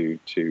time to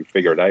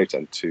figure it out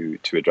and to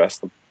address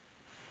them.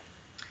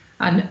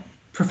 And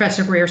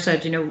Professor Greer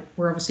said, you know,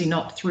 we're obviously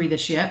not through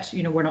this yet.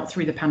 You know, we're not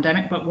through the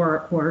pandemic, but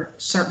we're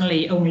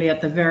certainly only at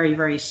the very,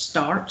 very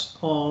start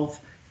of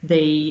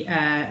the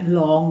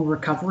long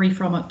recovery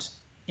from it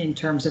in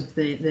terms of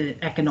the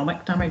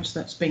economic damage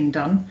that's being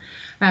done.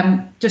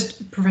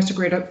 Just, Professor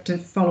Greer, to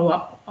follow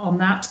up on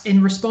that,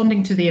 in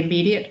responding to the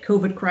immediate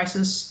COVID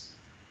crisis,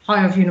 how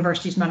have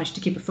universities managed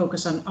to keep a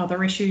focus on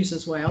other issues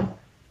as well?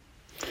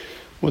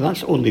 Well,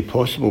 that's only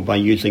possible by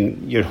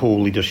using your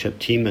whole leadership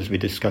team, as we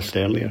discussed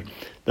earlier.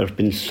 There have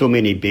been so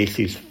many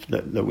bases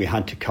that we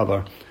had to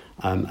cover,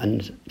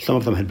 and some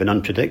of them had been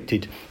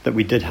unpredicted, that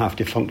we did have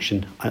to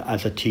function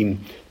as a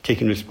team,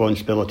 taking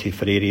responsibility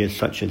for areas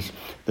such as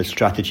the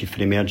strategy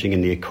for emerging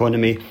in the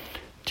economy,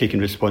 taking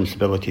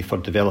responsibility for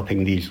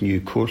developing these new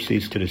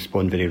courses to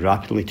respond very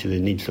rapidly to the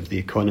needs of the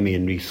economy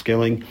and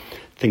reskilling,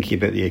 thinking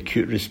about the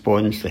acute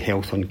response, the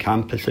health on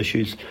campus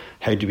issues,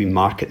 how do we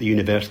market the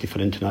university for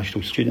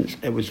international students.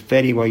 It was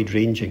very wide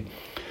ranging.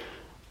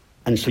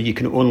 And so you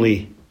can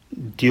only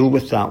deal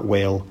with that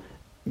well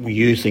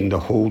using the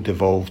whole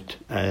devolved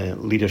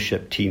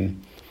leadership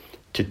team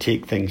to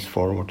take things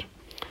forward.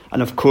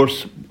 And of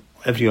course,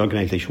 every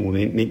organisation will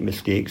make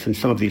mistakes, and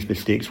some of these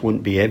mistakes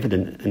won't be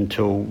evident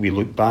until we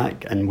look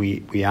back and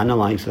we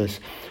analyse this.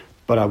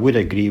 But I would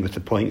agree with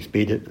the points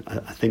made,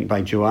 I think,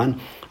 by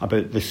Joanne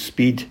about the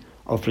speed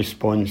of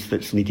response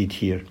that's needed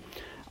here.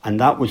 And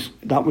that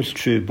was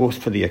true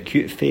both for the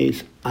acute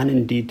phase and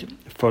indeed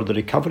for the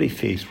recovery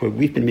phase, where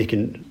we've been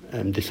making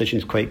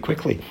decisions quite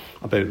quickly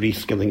about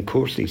reskilling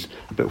courses,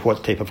 about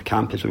what type of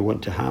campus we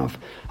want to have,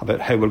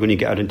 about how we're going to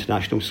get our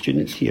international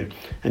students here.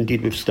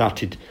 Indeed, we've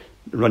started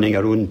running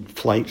our own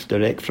flights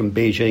direct from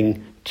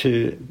Beijing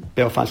to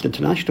Belfast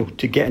International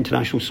to get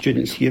international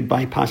students here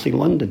bypassing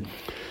London.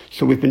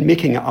 So we've been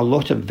making a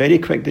lot of very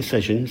quick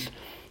decisions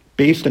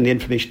based on the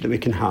information that we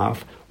can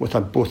have, with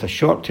both a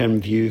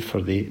short-term view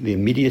for the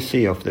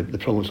immediacy of the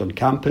problems on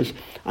campus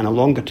and a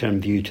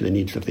longer-term view to the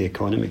needs of the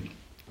economy.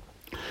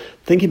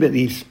 Thinking about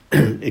these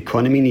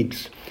economy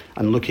needs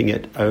and looking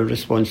at our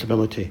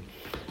responsibility,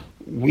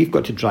 we've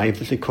got to drive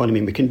this economy,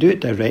 and we can do it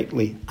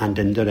directly and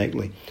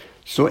indirectly.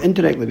 So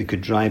indirectly we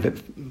could drive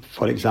it,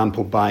 for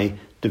example, by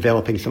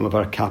developing some of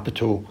our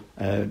capital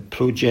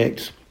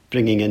projects,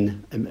 bringing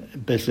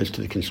in business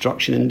to the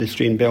construction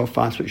industry in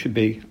Belfast, which would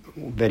be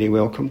very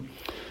welcome.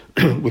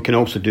 We can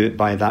also do it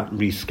by that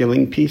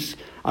reskilling piece,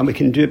 and we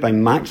can do it by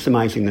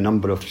maximising the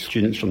number of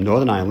students from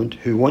Northern Ireland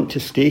who want to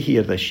stay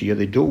here this year.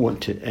 They don't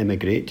want to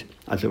emigrate,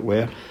 as it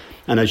were.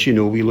 And as you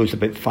know, we lose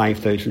about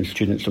 5,000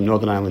 students from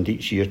Northern Ireland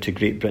each year to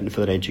Great Britain for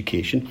their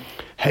education.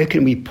 How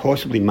can we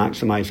possibly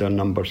maximise our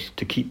numbers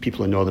to keep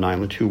people in Northern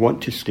Ireland who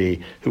want to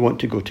stay, who want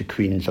to go to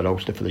Queen's or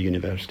Ulster for their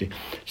university?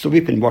 So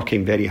we've been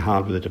working very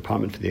hard with the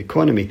Department for the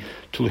Economy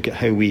to look at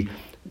how we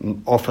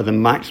offer the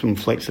maximum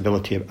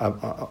flexibility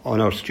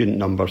on our student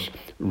numbers,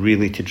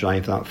 really to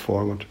drive that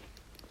forward.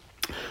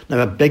 Now,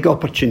 a big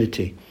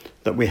opportunity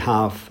that we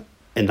have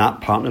in that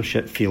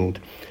partnership field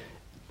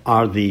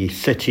are the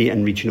city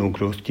and regional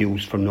growth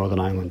deals for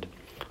Northern Ireland.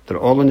 They're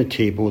all on the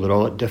table, they're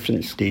all at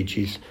different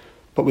stages,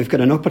 but we've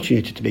got an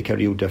opportunity to make a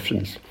real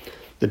difference.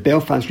 The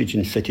Belfast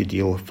Region City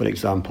deal, for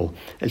example,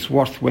 is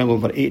worth well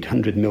over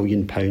 £800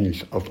 million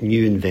of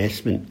new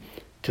investment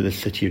to the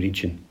city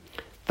region.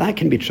 That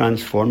can be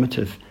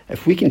transformative.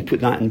 If we can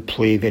put that in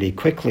play very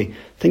quickly,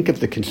 think of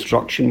the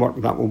construction work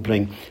that will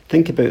bring.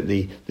 Think about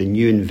the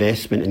new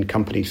investment in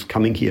companies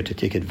coming here to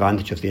take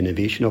advantage of the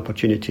innovation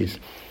opportunities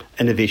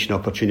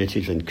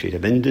in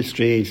creative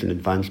industries, in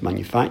advanced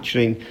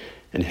manufacturing,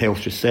 in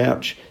health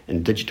research,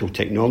 in digital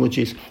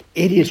technologies,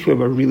 areas where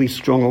we're really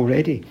strong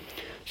already.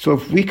 So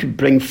if we could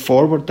bring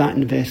forward that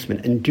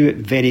investment and do it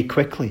very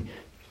quickly,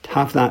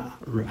 have that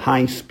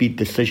high-speed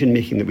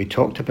decision-making that we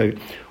talked about,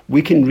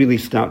 we can really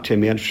start to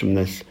emerge from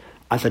this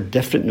as a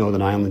different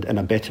Northern Ireland in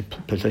a better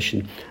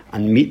position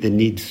and meet the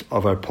needs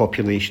of our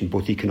population,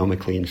 both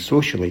economically and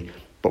socially.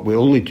 But we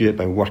only do it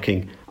by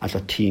working as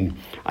a team,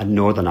 a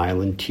Northern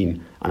Ireland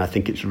team. And I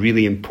think it's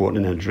really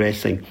important in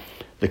addressing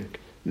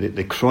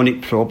the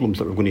chronic problems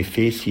that we're going to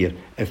face here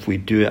if we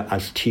do it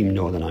as Team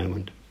Northern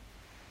Ireland.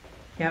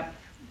 Yep.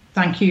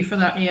 Thank you for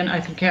that, Ian.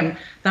 I think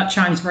that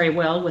chimes very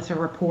well with a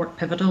report,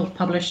 Pivotal,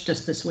 published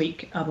just this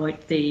week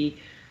about a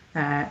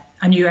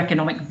new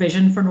economic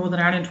vision for Northern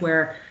Ireland,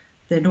 where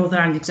the Northern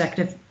Ireland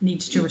Executive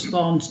needs to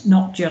respond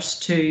not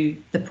just to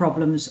the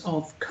problems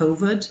of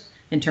COVID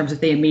in terms of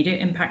the immediate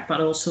impact, but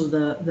also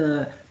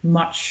the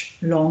much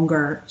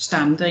longer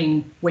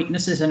standing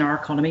weaknesses in our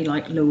economy,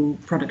 like low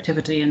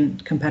productivity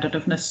and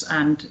competitiveness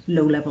and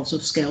low levels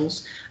of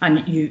skills.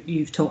 And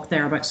you've talked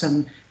there about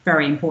some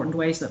very important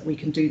ways that we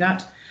can do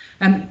that.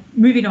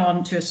 Moving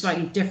on to a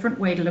slightly different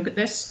way to look at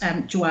this,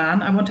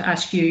 Joanne, I want to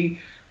ask you,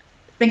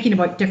 thinking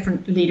about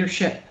different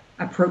leadership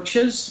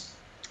approaches,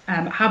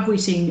 have we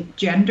seen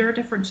gender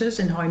differences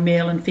in how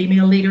male and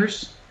female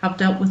leaders have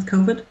dealt with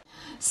COVID?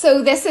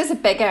 So this is a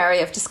big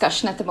area of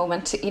discussion at the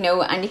moment,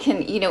 and you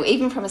can,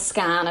 even from a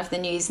scan of the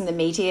news and the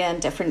media and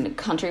different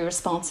country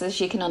responses,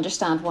 you can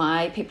understand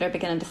why people are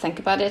beginning to think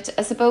about it.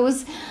 I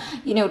suppose,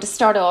 to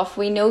start off,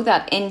 we know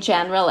that in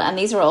general, and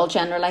these are all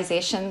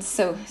generalisations,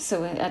 so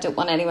I don't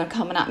want anyone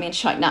coming at me and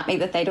shouting at me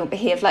that they don't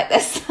behave like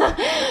this,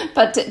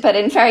 but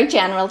in very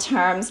general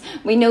terms,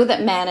 we know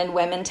that men and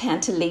women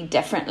tend to lead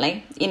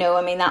differently.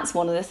 That's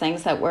one of the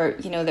things that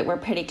we're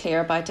pretty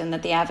clear about, and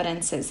that the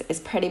evidence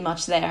is pretty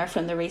much there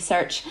from the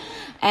research.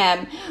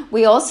 research.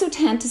 We also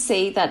tend to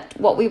see that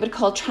what we would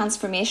call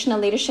transformational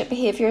leadership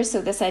behaviours,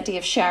 so this idea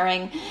of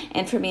sharing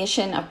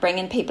information, of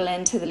bringing people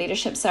into the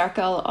leadership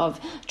circle, of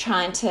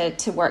trying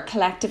to work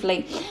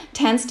collectively,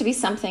 tends to be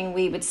something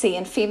we would see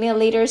in female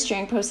leaders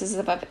during processes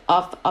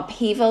of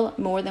upheaval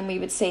more than we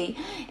would see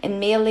in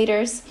male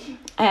leaders.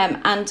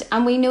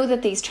 And we know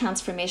that these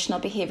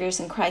transformational behaviours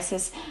in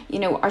crisis,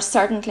 are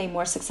certainly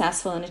more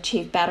successful and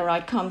achieve better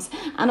outcomes,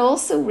 and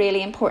also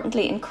really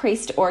importantly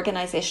increased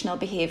organisational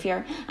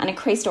behaviour and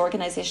increased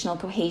organisational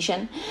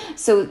cohesion.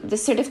 So the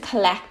sort of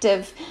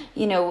collective,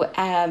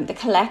 the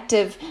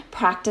collective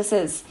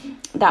practices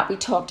that we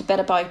talked a bit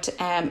about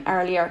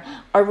earlier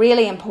are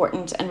really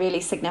important and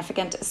really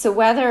significant. So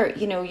whether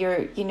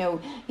you're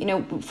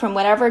from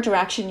whatever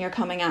direction you're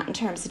coming at in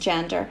terms of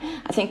gender,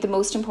 I think the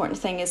most important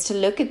thing is to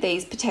look at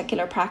these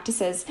particular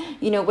practices,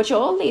 which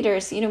all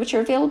leaders, which are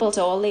available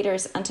to all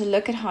leaders, and to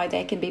look at how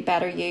they can be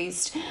better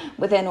used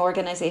within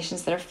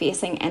organisations that are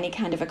facing any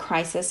kind of a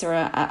crisis or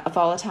a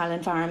volatile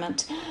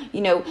environment,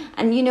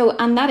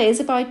 and that is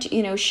about,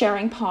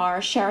 sharing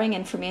power, sharing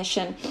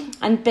information,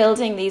 and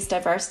building these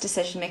diverse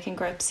decision-making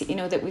groups,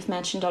 that we've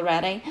mentioned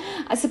already.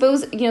 I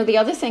suppose, the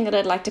other thing that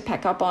I'd like to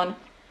pick up on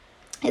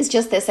is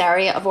just this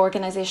area of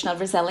organisational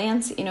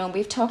resilience, and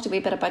we've talked a wee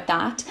bit about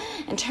that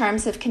in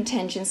terms of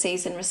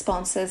contingencies and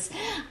responses,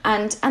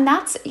 and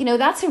that's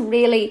that's a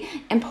really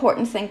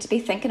important thing to be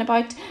thinking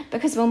about,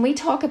 because when we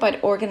talk about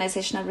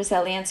organisational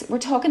resilience, we're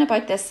talking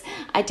about this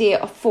idea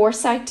of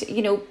foresight,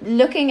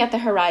 looking at the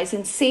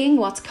horizon, seeing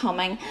what's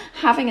coming,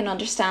 having an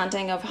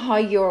understanding of how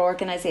your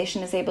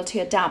organisation is able to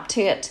adapt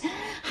to it,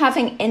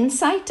 having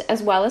insight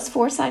as well as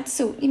foresight,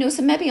 so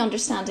maybe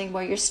understanding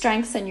where your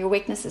strengths and your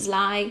weaknesses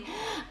lie,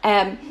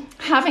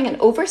 having an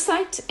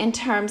oversight in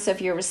terms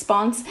of your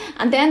response,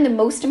 and then the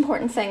most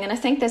important thing, and I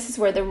think this is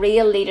where the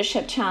real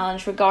leadership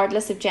challenge,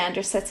 regardless of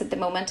gender, sits at the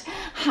moment: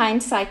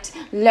 hindsight,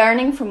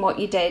 learning from what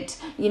you did,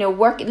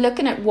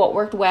 looking at what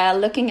worked well,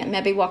 looking at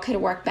maybe what could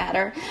have worked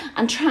better,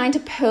 and trying to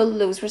pull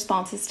those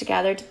responses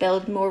together to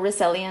build more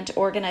resilient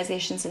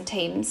organisations and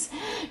teams.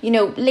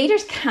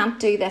 Leaders can't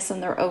do this on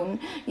their own.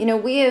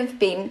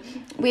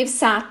 We've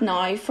sat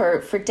now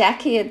for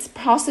decades,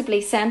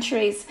 possibly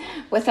centuries,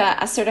 with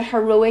a sort of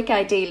heroic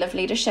ideal of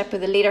leadership, where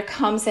the leader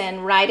comes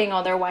in riding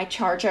on their white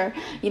charger,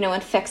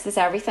 and fixes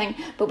everything.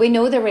 But we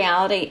know the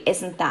reality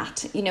isn't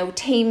that.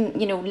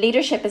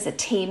 Leadership is a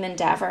team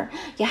endeavour.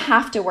 You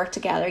have to work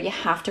together. You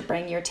have to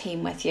bring your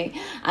team with you,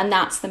 and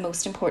that's the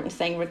most important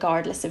thing,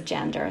 regardless of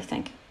gender, I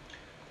think.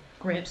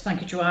 Great,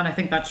 thank you, Joanne. I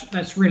think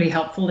that's really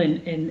helpful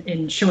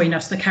in showing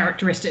us the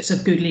characteristics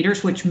of good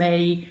leaders, which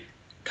may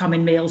come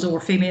in males or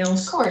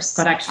females. Of course,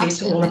 but actually,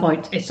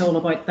 it's all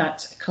about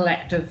that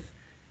collective.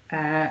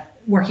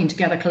 Working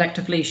together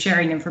collectively,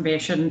 sharing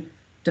information,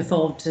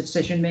 default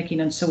decision making,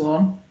 and so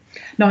on.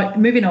 Now,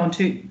 moving on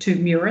to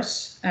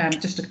Muiris,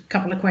 just a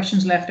couple of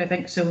questions left, I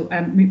think. So,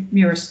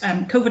 Muiris,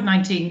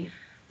 COVID-19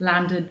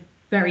 landed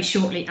very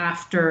shortly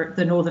after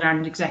the Northern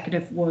Ireland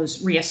Executive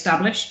was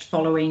re-established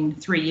following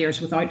 3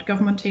 years without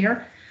government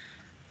here.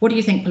 What do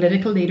you think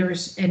political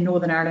leaders in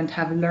Northern Ireland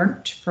have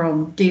learnt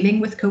from dealing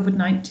with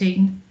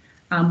COVID-19,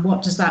 and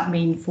what does that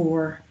mean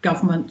for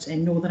government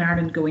in Northern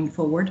Ireland going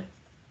forward?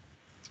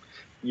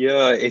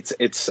 Yeah, it's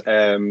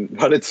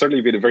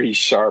certainly been a very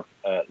sharp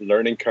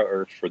learning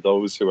curve for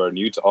those who are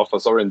new to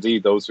office, or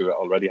indeed those who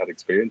already had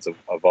experience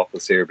of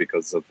office here,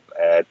 because of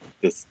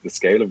the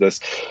scale of this.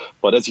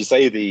 But as you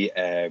say,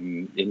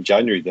 in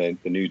January,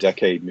 the New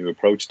Decade, New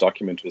Approach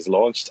document was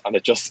launched, and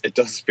it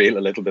does feel a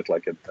little bit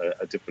like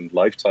a different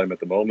lifetime at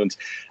the moment.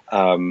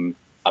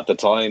 At the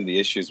time, the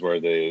issues were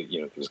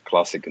there's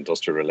classic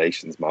industrial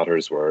relations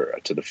matters were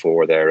to the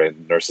fore there,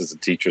 in nurses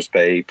and teachers'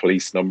 pay,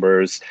 police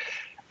numbers.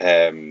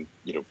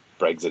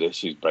 Brexit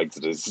issues.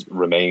 Brexit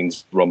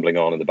remains rumbling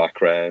on in the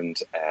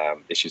background.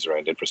 Issues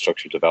around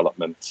infrastructure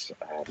development,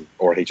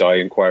 RHI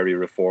inquiry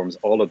reforms,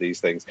 all of these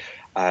things,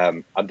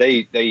 and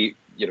they've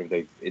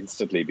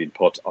instantly been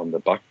put on the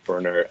back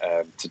burner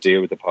to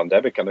deal with the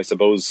pandemic. And I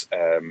suppose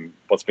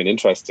what's been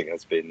interesting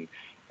has been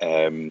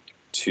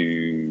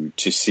to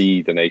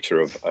see the nature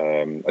of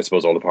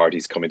all the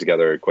parties coming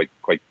together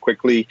quite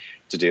quickly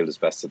to deal as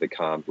best as they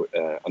can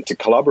and to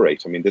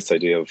collaborate. I mean, this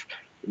idea of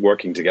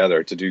working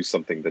together to do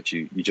something that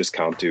you just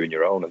can't do on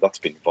your own, and that's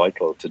been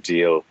vital to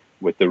deal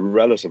with the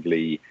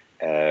relatively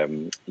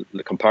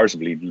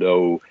comparatively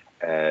low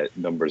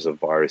numbers of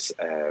virus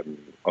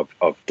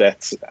of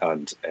deaths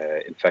and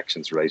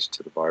infections related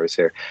to the virus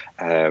here,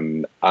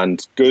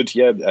 and good,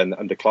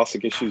 and the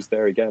classic issues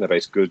there again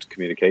about good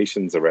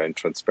communications around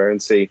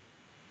transparency,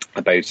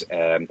 about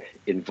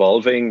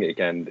involving,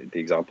 again, the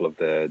example of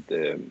the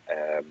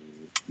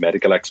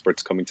medical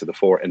experts coming to the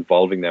fore,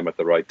 involving them at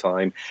the right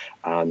time,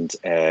 and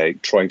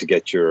trying to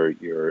get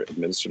your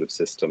administrative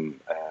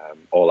system,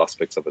 all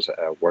aspects of it,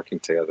 working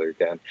together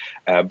again.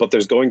 But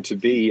there's going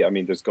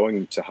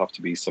to have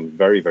to be some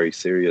very, very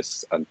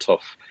serious and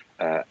tough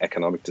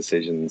economic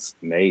decisions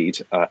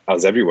made,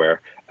 as everywhere,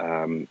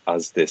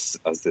 as this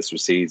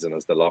recedes and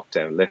as the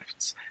lockdown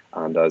lifts,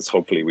 and as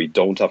hopefully we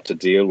don't have to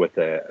deal with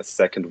a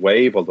second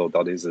wave, although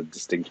that is a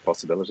distinct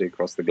possibility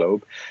across the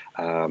globe.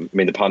 I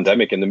mean, the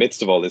pandemic, in the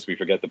midst of all this, we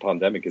forget the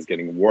pandemic is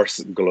getting worse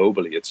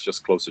globally. It's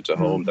just closer to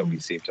home that we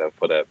seem to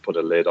have put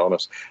a lid on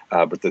it.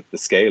 But the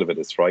scale of it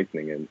is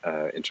frightening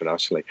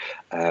internationally.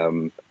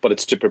 But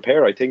it's to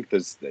prepare. I think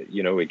there's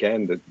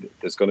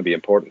going to be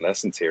important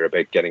lessons here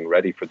about getting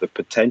ready for the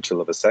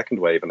potential of a second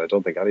wave. And I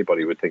don't think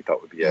anybody would think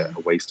that would be a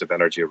waste of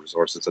energy or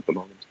resources at the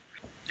moment.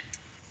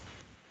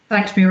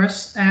 Thanks,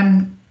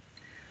 Muireann.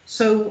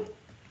 So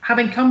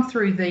having come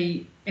through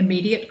the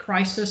immediate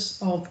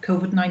crisis of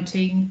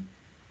COVID-19,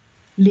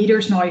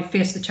 leaders now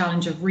face the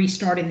challenge of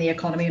restarting the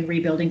economy and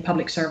rebuilding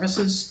public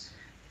services.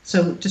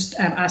 So just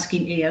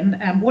asking Ian,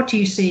 what do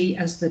you see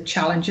as the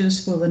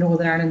challenges for the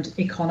Northern Ireland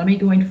economy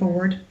going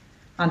forward,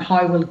 and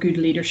how will good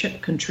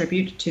leadership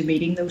contribute to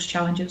meeting those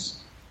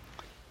challenges?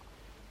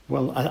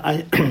 Well,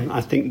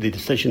 I think the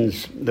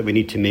decisions that we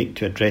need to make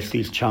to address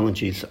these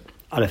challenges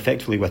are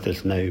effectively with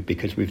us now,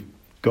 because we've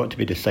got to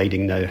be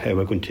deciding now how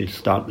we're going to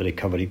start the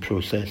recovery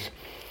process.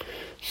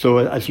 So,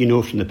 as you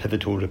know from the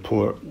Pivotal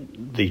report,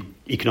 the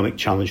economic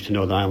challenge to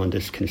Northern Ireland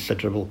is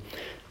considerable.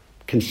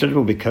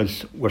 Considerable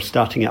because we're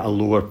starting at a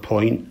lower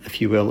point, if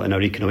you will, in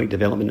our economic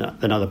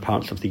development than other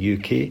parts of the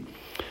UK.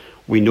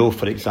 We know,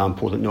 for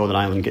example, that Northern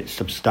Ireland gets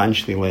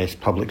substantially less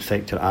public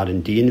sector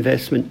R&D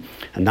investment,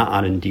 and that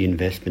R&D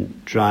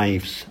investment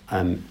drives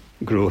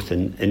growth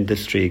in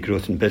industry,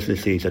 growth in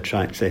businesses,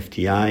 attracts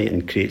FDI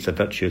and creates a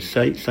virtuous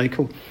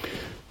cycle.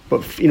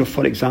 But,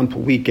 for example,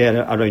 we get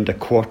around a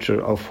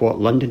quarter of what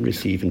London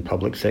receive in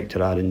public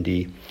sector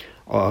R&D,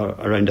 or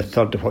around a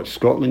third of what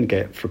Scotland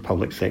get for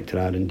public sector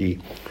R&D.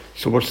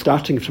 So we're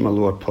starting from a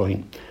lower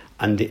point,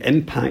 and the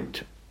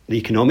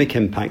economic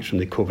impact from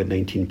the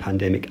COVID-19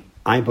 pandemic,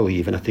 I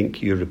believe, and I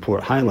think your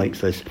report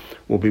highlights this,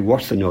 will be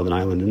worse in Northern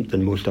Ireland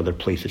than most other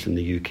places in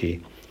the UK.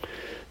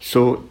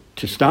 So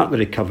to start the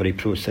recovery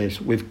process,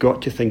 we've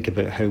got to think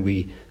about how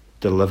we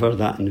deliver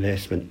that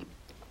investment,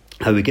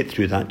 how we get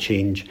through that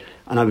change.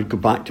 And I would go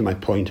back to my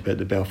point about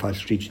the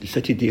Belfast Region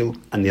City deal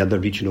and the other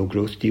regional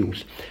growth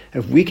deals.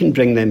 If we can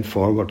bring them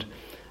forward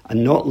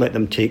and not let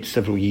them take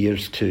several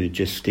years to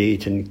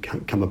gestate and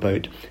come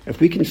about, if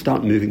we can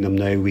start moving them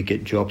now, we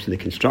get jobs in the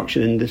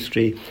construction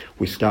industry,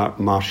 we start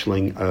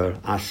marshalling our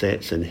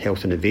assets in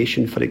health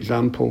innovation, for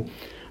example,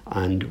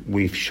 and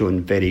we've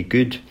shown very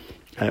good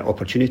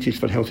opportunities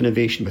for health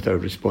innovation with our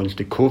response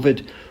to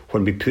COVID,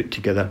 when we put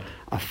together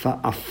a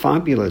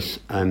fabulous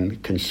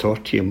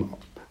consortium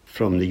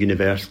from the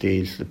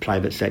universities, the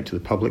private sector,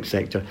 the public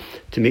sector,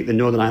 to make the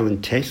Northern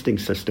Ireland testing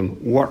system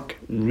work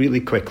really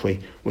quickly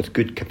with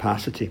good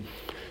capacity.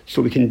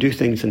 So we can do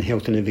things in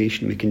health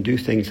innovation, we can do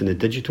things in the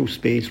digital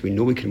space, we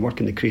know we can work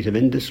in the creative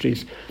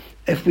industries.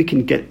 If we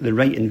can get the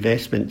right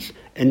investments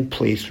in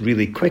place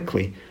really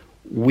quickly,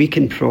 we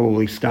can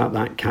probably start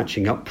that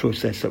catching up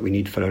process that we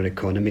need for our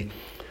economy.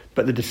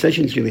 But the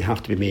decisions really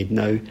have to be made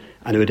now,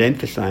 and I would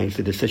emphasise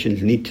the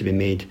decisions need to be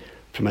made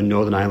from a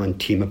Northern Ireland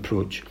team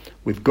approach.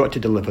 We've got to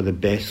deliver the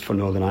best for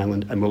Northern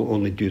Ireland, and we'll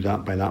only do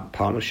that by that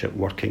partnership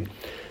working.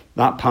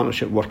 That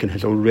partnership working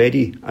has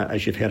already,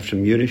 as you've heard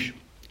from Muireann,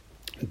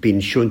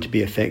 been shown to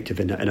be effective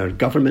in our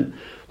government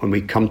when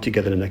we come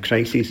together in a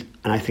crisis,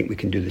 and I think we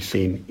can do the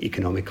same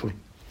economically.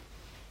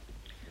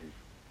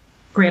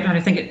 Great, and I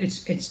think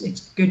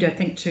it's good, I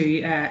think,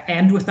 to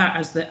end with that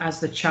as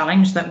the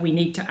challenge, that we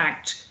need to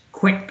act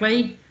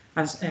quickly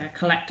as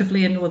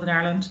collectively in Northern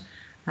Ireland,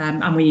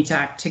 and we need to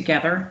act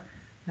together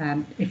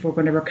if we're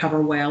going to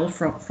recover well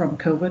from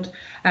COVID.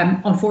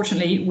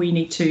 Unfortunately, we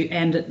need to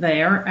end it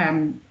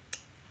there.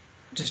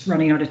 Just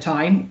running out of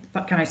time,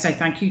 but can I say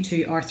thank you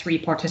to our three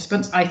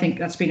participants? I think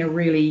that's been a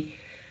really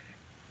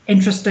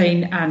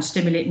interesting and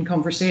stimulating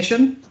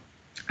conversation.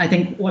 I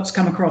think what's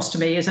come across to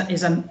me is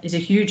a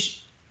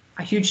huge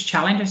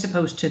challenge, I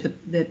suppose, to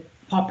the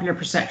popular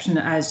perception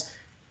as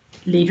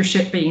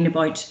leadership being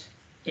about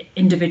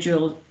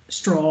individual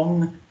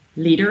strong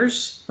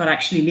leaders, but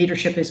actually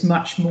leadership is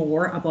much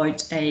more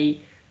about a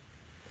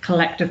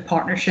collective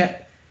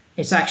partnership.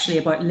 It's actually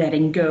about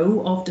letting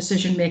go of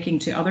decision making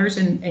to others.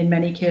 In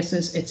many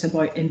cases, it's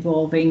about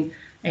involving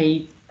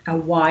a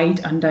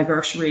wide and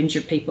diverse range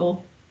of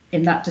people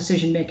in that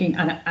decision making,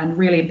 and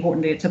really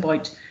importantly,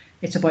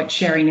 it's about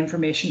sharing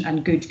information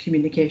and good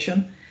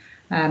communication.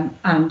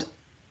 And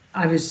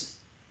I was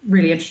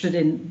really interested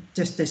in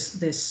just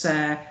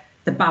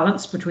the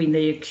balance between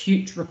the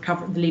acute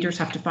recovery. The leaders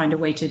have to find a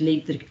way to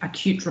lead the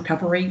acute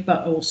recovery,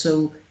 but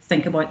also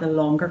think about the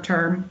longer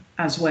term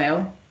as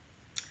well.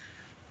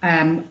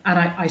 And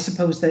I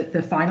suppose that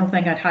the final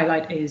thing I'd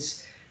highlight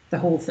is the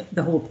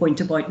whole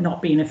point about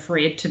not being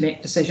afraid to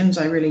make decisions.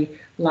 I really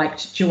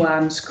liked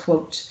Joanne's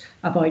quote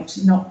about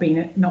not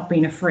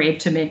being afraid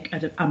to make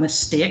a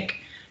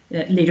mistake.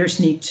 Leaders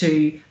need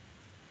to,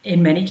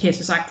 in many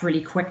cases, act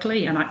really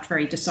quickly and act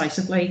very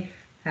decisively,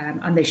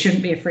 and they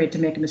shouldn't be afraid to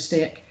make a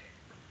mistake.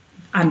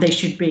 And they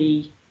should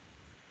be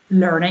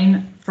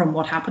learning from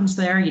what happens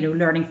there,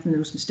 learning from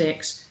those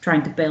mistakes,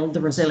 trying to build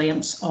the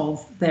resilience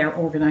of their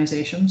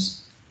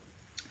organisations.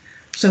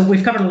 So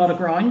we've covered a lot of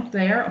ground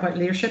there about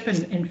leadership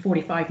in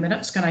 45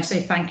 minutes. Can I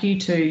say thank you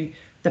to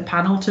the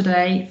panel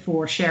today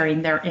for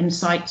sharing their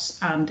insights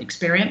and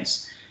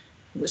experience.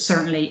 It was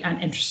certainly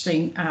an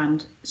interesting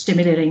and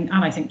stimulating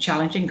and I think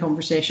challenging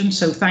conversation.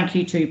 So thank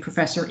you to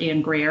Professor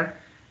Ian Greer,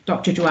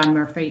 Dr. Joanne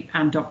Murphy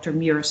and Dr.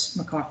 Muireann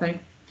McCarthy.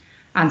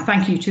 And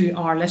thank you to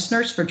our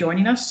listeners for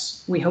joining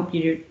us. We hope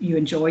you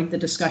enjoyed the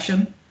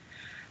discussion.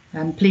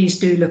 And please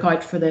do look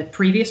out for the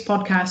previous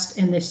podcast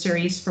in this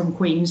series from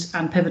Queen's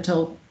and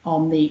Pivotal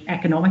on the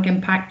economic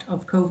impact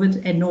of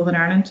COVID in Northern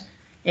Ireland.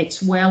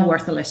 It's well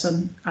worth a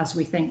listen as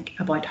we think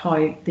about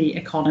how the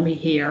economy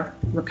here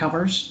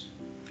recovers.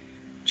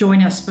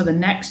 Join us for the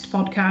next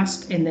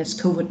podcast in this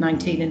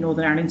COVID-19 in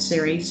Northern Ireland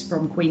series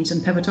from Queen's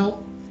and Pivotal,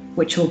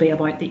 which will be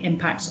about the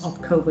impacts of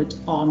COVID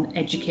on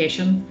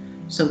education.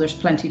 So there's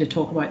plenty to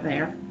talk about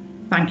there.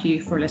 Thank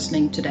you for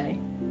listening today.